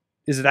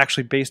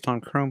actually based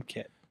on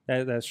ChromeKit?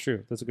 That's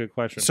true. That's a good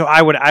question. So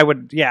I would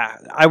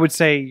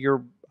say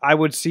I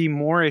would see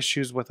more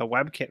issues with a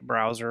WebKit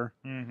browser.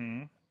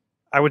 Mm-hmm.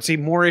 I would see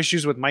more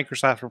issues with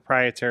Microsoft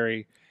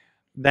proprietary,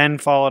 then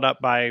followed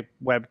up by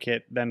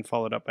WebKit, then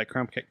followed up by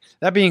ChromeKit.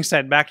 That being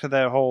said, back to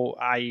the whole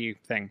IE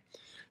thing.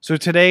 So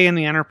today in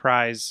the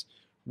enterprise,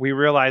 we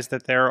realized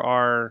that there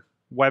are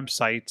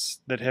websites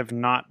that have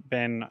not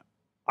been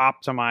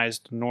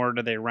optimized, nor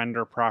do they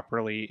render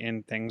properly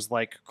in things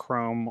like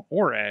Chrome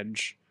or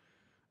Edge.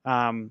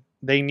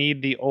 They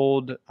need the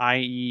old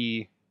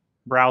IE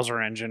browser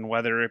engine,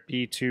 whether it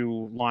be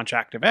to launch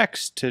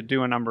ActiveX to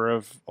do a number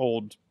of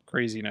old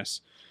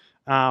craziness.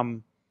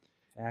 In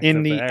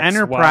the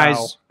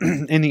enterprise,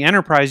 in the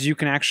enterprise, you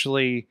can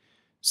actually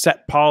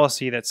set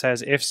policy that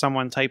says if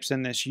someone types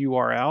in this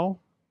URL,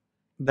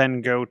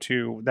 then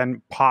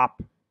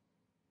pop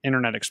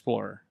Internet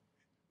Explorer.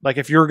 Like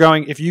if you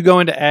go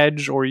into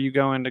Edge or you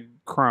go into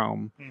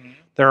Chrome,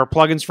 there are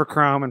plugins for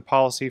Chrome and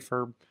policy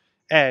for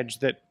Edge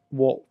that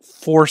will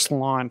force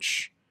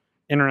launch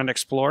Internet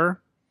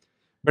Explorer,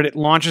 but it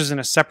launches in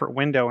a separate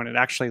window and it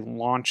actually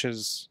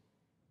launches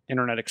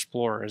Internet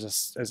Explorer as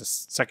a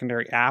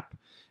secondary app.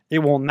 It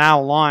will now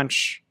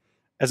launch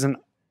as an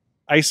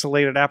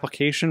isolated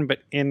application,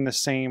 but in the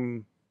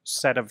same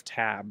set of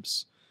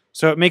tabs.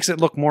 So it makes it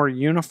look more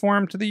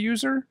uniform to the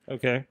user.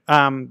 Okay.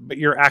 But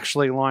you're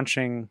actually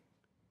launching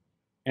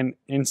an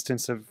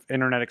instance of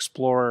Internet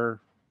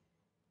Explorer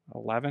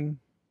 11.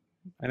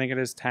 I think it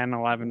is 10,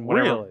 11,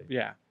 whatever. Really?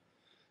 Yeah.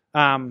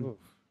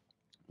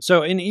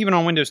 So even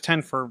on Windows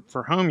 10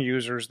 for home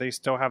users, they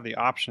still have the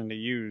option to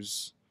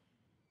use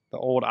the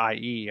old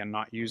IE and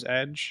not use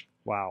Edge.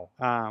 Wow.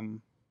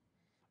 And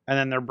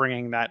then they're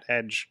bringing that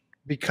Edge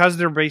because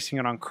they're basing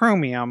it on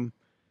Chromium,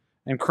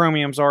 and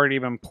Chromium's already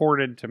been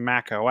ported to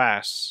Mac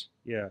OS.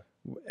 Yeah.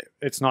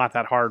 It's not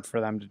that hard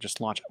for them to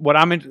just launch. What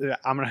I'm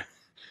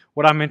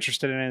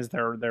interested in is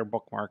their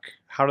bookmark.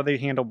 How do they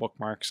handle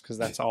bookmarks? Because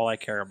that's all I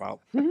care about.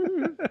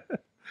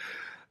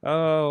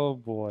 Oh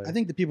boy. I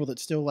think the people that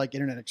still like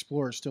Internet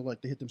Explorer still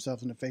like to hit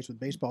themselves in the face with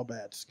baseball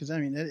bats, because I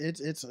mean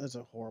it's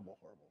a horrible.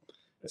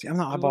 See, I'm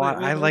not.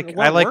 I like works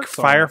on it?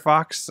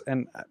 Firefox,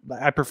 and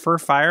I prefer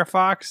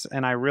Firefox,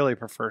 and I really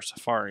prefer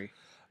Safari.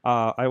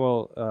 I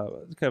will.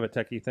 It's kind of a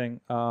techie thing.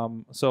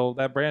 So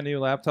that brand new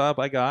laptop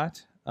I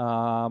got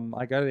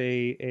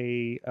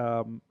a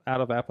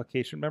out of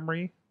application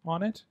memory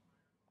on it,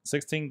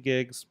 16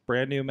 gigs,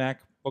 brand new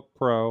MacBook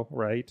Pro,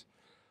 right?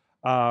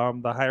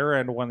 The higher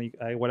end one,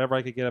 whatever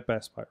I could get at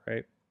Best Buy,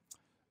 right?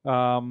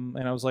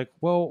 And I was like,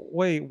 well,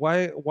 wait,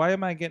 why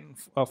am I getting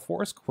a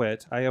force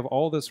quit? I have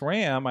all this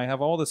RAM, I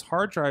have all this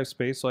hard drive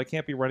space, so I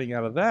can't be running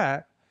out of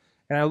that.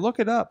 And I look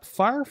it up.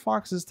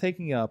 Firefox is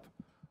taking up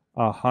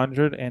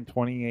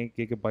 128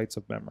 gigabytes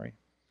of memory.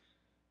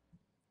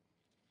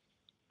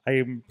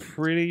 I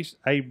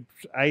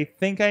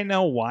think I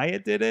know why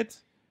it did it.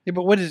 Yeah,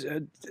 but what is?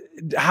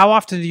 How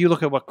often do you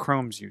look at what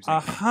Chrome's using?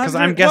 Because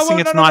I'm guessing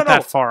it's not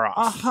that far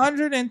off.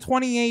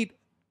 128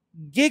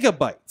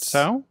 gigabytes.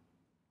 So?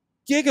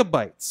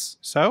 Gigabytes.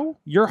 So?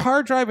 Your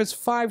hard drive is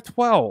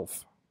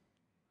 512.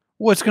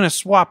 Well, it's going to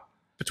swap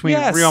between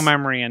Yes. real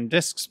memory and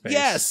disk space.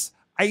 Yes.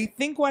 I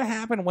think what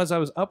happened was I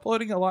was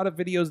uploading a lot of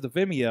videos to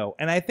Vimeo,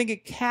 and I think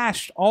it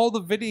cached all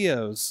the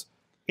videos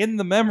in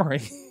the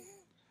memory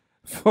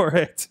for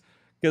it.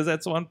 Because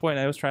at one point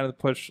I was trying to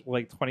push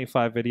like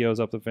 25 videos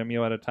up to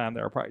Vimeo at a time.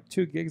 They were probably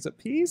 2 gigs a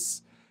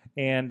piece.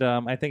 And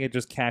I think it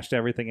just cached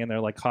everything in there,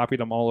 like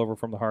copied them all over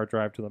from the hard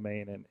drive to the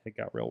main, and it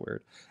got real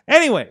weird.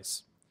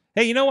 Anyways,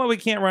 hey, you know what we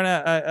can't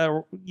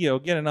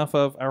get enough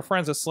of? Our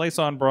friends at Slice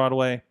on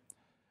Broadway.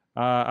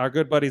 Our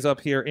good buddies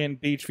up here in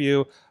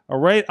Beachview are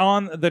right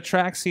on the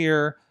tracks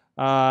here,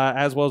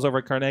 as well as over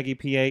at Carnegie,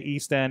 PA,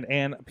 East End,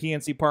 and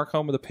PNC Park,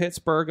 home of the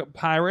Pittsburgh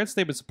Pirates.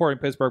 They've been supporting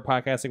Pittsburgh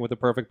podcasting with the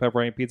perfect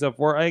pepperoni pizza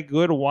for a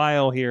good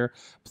while here.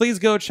 Please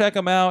go check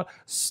them out.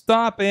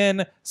 Stop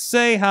in,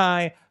 say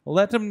hi,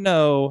 let them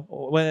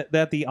know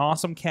that the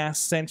AwesomeCast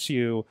sent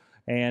you.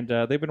 And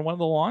they've been one of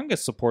the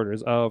longest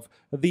supporters of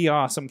the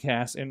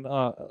AwesomeCast and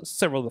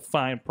several of the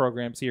fine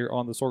programs here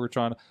on the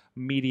Sorgatron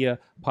Media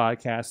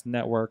Podcast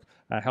Network,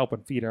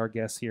 helping feed our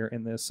guests here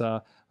in this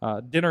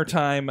dinner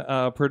time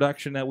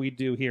production that we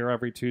do here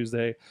every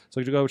Tuesday. So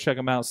you go check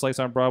them out,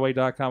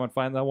 sliceonbroadway.com, and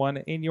find that one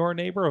in your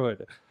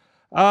neighborhood.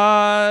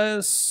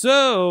 So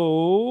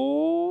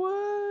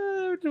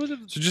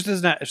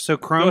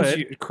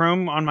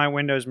Chrome on my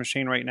Windows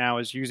machine right now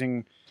is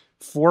using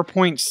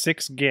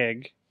 4.6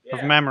 gig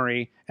of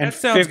memory, and that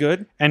sounds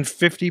good. And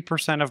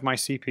 50% of my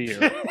CPU.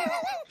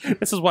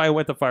 This is why I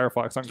went to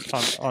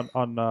Firefox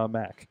on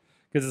Mac,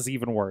 because it's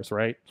even worse,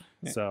 right?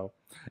 Yeah. So,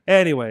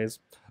 anyways,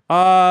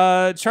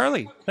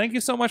 Charlie, thank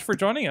you so much for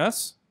joining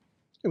us.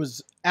 It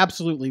was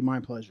absolutely my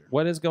pleasure.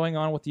 What is going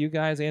on with you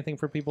guys? Anything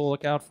for people to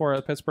look out for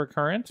at Pittsburgh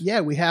Current?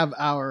 Yeah, we have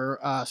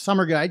our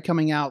summer guide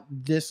coming out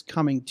this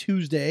coming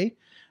Tuesday.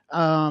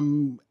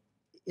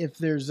 if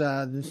there's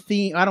the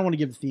theme, I don't want to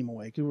give the theme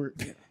away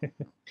because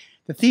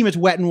the theme is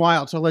Wet and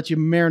Wild, so I'll let you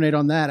marinate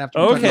on that after.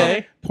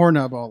 Okay.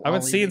 Pornhub. I've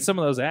been seeing some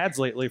of those ads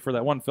lately for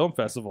that one film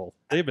festival.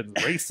 They've been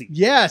racy.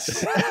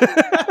 Yes.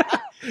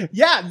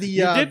 Yeah.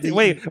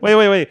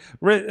 Wait.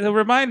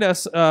 Remind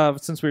us,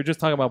 since we were just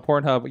talking about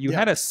Pornhub, you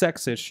had a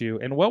sex issue,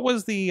 and what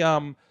was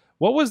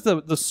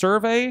the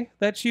survey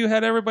that you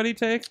had everybody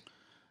take?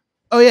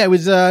 Oh yeah, it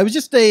was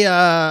just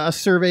a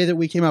survey that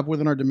we came up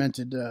with in our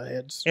demented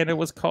heads, and it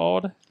was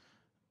called.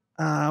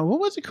 What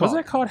was it called? Was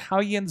it called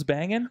How Yin's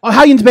Bangin'? Oh,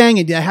 How Yin's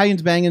Bangin'. Yeah, How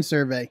Yin's Bangin'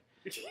 survey.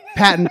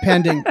 Patent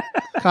pending.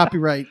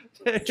 Copyright.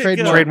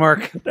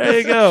 Trademark. There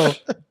you go.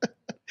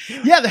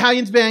 Yeah, the How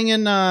Yin's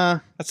Bangin'.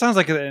 That sounds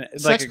like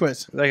sex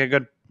quiz. Like a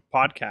good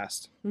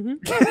podcast. Mm-hmm.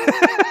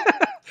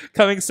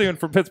 Coming soon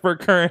from Pittsburgh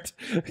Current.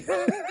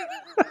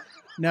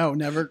 No,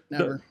 never.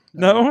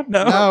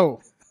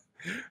 No.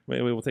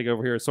 Maybe we'll take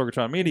over here at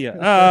Sorgatron Media.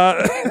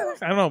 I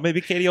don't know.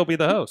 Maybe Katie will be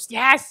the host.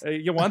 Yes.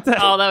 You want that?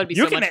 Oh, that would be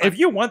so much fun. If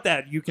you want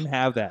that, you can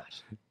have that.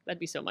 That'd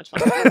be so much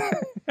fun.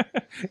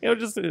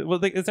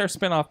 It's our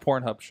spin-off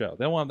Pornhub show.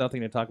 They won't have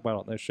nothing to talk about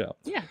on this show.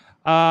 Yeah.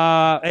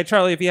 Hey,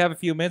 Charlie, if you have a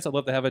few minutes, I'd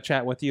love to have a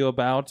chat with you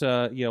about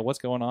what's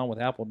going on with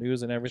Apple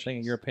News and everything,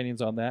 and your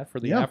opinions on that for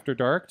the After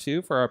Dark,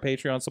 too, for our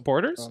Patreon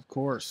supporters. Of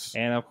course.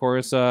 And, of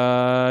course,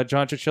 John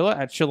Chilla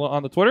at Chilla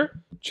on the Twitter.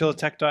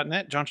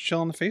 ChillaTech.net. John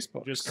Chilla on the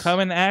Facebook. Just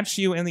coming at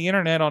you in the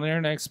internet on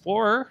Internet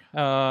Explorer.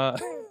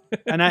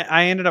 And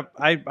I ended up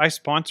I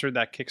sponsored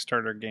that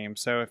Kickstarter game,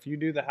 so if you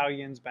do the How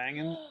Yin's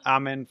Bangin',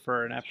 I'm in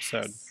for an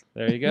episode. Yes.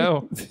 There you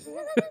go.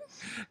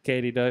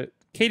 Katie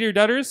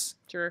Dutters?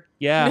 Sure.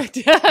 Yeah.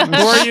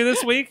 Who are you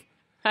this week?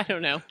 I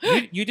don't know.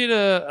 You did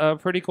a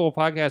pretty cool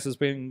podcast that's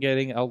been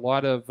getting a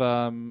lot of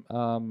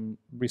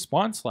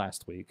response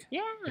last week.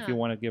 Yeah. If you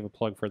want to give a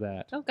plug for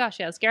that. Oh, gosh,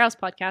 yeah. Scarehouse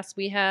Podcast.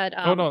 We had...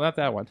 oh, no, not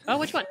that one. Oh,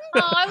 which one?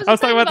 Oh, I was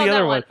talking about the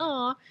other one.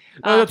 Oh.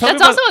 That's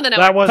also on the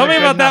network. Tell me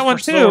about that one,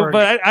 too,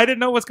 but I didn't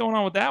know what's going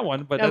on with that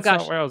one, but that's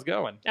not where I was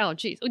going. Oh,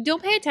 jeez.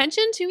 Don't pay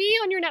attention to me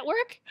on your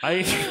network?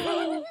 My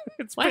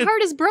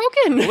heart is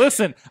broken.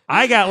 Listen,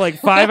 I got like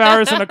 5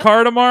 hours in a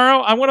car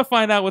tomorrow. I want to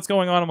find out what's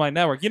going on my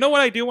network. You know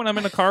what I do when I'm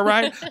in a car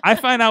ride? I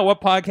find out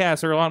what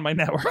podcasts are on my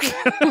network.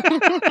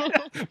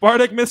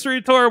 Bardic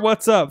Mystery Tour,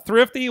 what's up?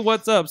 Thrifty,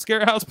 what's up?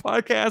 Scarehouse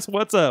Podcast,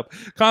 what's up?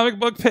 Comic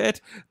Book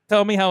Pit,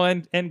 tell me how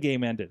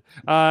Endgame ended.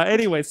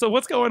 Anyway, so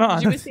what's going on?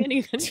 Did you miss the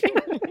ending?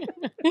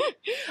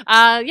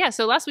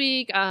 So last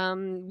week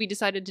we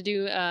decided to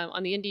do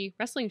on the Indie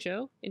Wrestling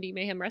Show, Indie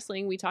Mayhem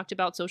Wrestling, we talked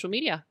about social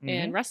media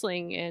and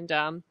wrestling, and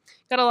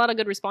got a lot of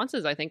good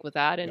responses, I think, with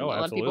that, and a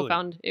lot of people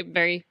found it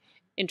very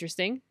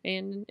interesting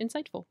and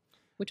insightful,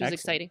 which was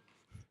exciting.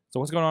 So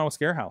what's going on with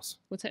Scarehouse?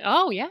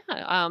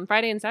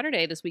 Friday and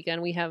Saturday this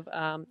weekend we have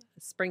a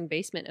spring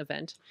basement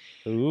event.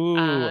 Ooh,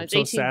 I'm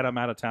so sad I'm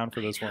out of town for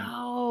this one.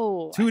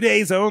 Oh, 2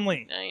 days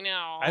only. I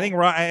know. I think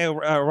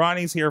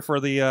Ronnie's here for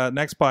the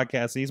next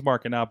podcast. He's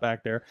marking out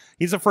back there.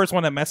 He's the first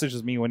one that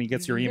messages me when he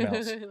gets your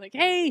emails. Like,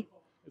 hey.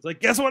 It's like,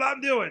 guess what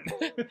I'm doing?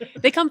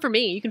 They come for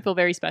me. You can feel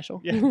very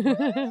special.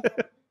 Yeah.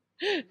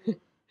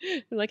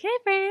 I'm like, hey,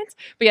 friends.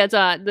 But yeah,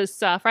 it's this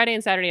Friday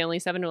and Saturday only,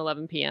 7 to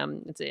 11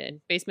 p.m.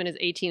 Basement is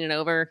 18 and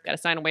over. Got to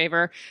sign a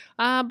waiver.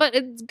 But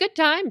it's good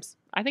times.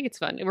 I think it's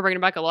fun. We're bringing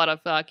back a lot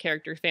of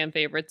character fan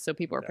favorites, so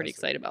people are pretty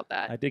excited about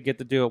that. I did get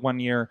to do it 1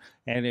 year,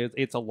 and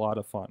it's a lot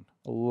of fun.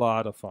 A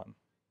lot of fun.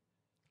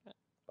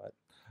 But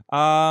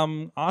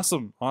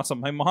awesome.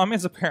 My mom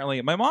is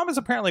apparently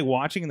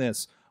watching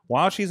this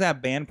while she's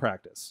at band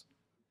practice.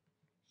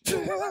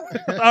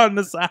 On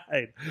the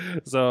side.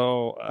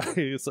 So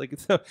it's like,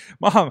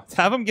 Mom,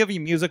 have them give you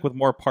music with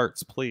more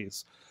parts,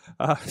 please.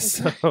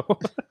 So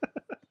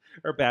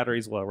her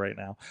battery's low right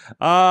now.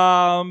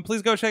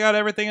 Please go check out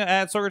everything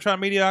at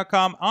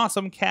sorgatronmedia.com,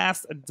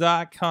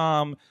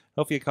 awesomecast.com.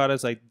 Hopefully you caught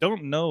us. I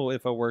don't know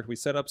if it worked. We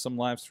set up some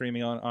live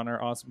streaming on our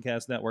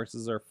AwesomeCast networks.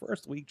 This is our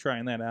first week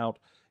trying that out.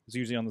 It's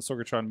usually on the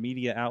Sorgatron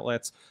media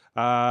outlets.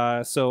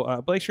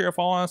 So make sure you're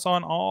following us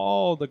on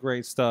all the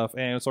great stuff,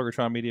 and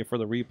Sorgatron Media for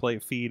the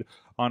replay feed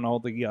on all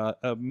the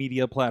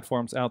media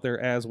platforms out there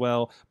as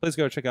well. Please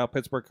go check out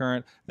Pittsburgh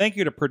Current. Thank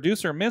you to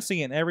producer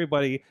Missy and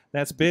everybody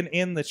that's been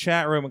in the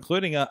chat room,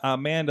 including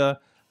Amanda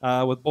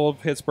with Bold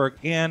Pittsburgh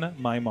and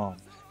my mom.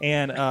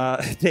 And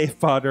Dave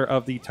Potter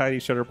of the Tidy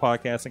Shutter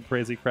Podcast and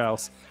Crazy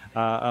Kraus,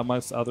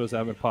 amongst others that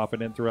have been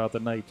popping in throughout the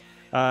night.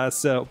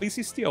 So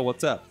BC Steele,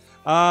 what's up?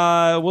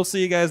 We'll see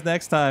you guys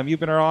next time. You've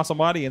been our awesome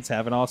audience.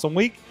 Have an awesome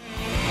week.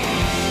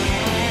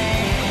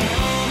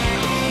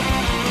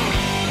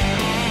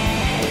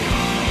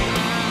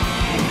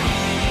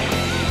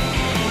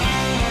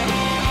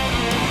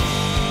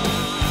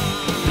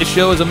 This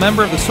show is a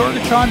member of the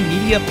Sorgatron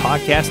Media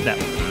Podcast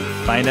Network.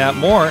 Find out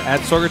more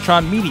at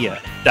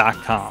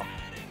sorgatronmedia.com.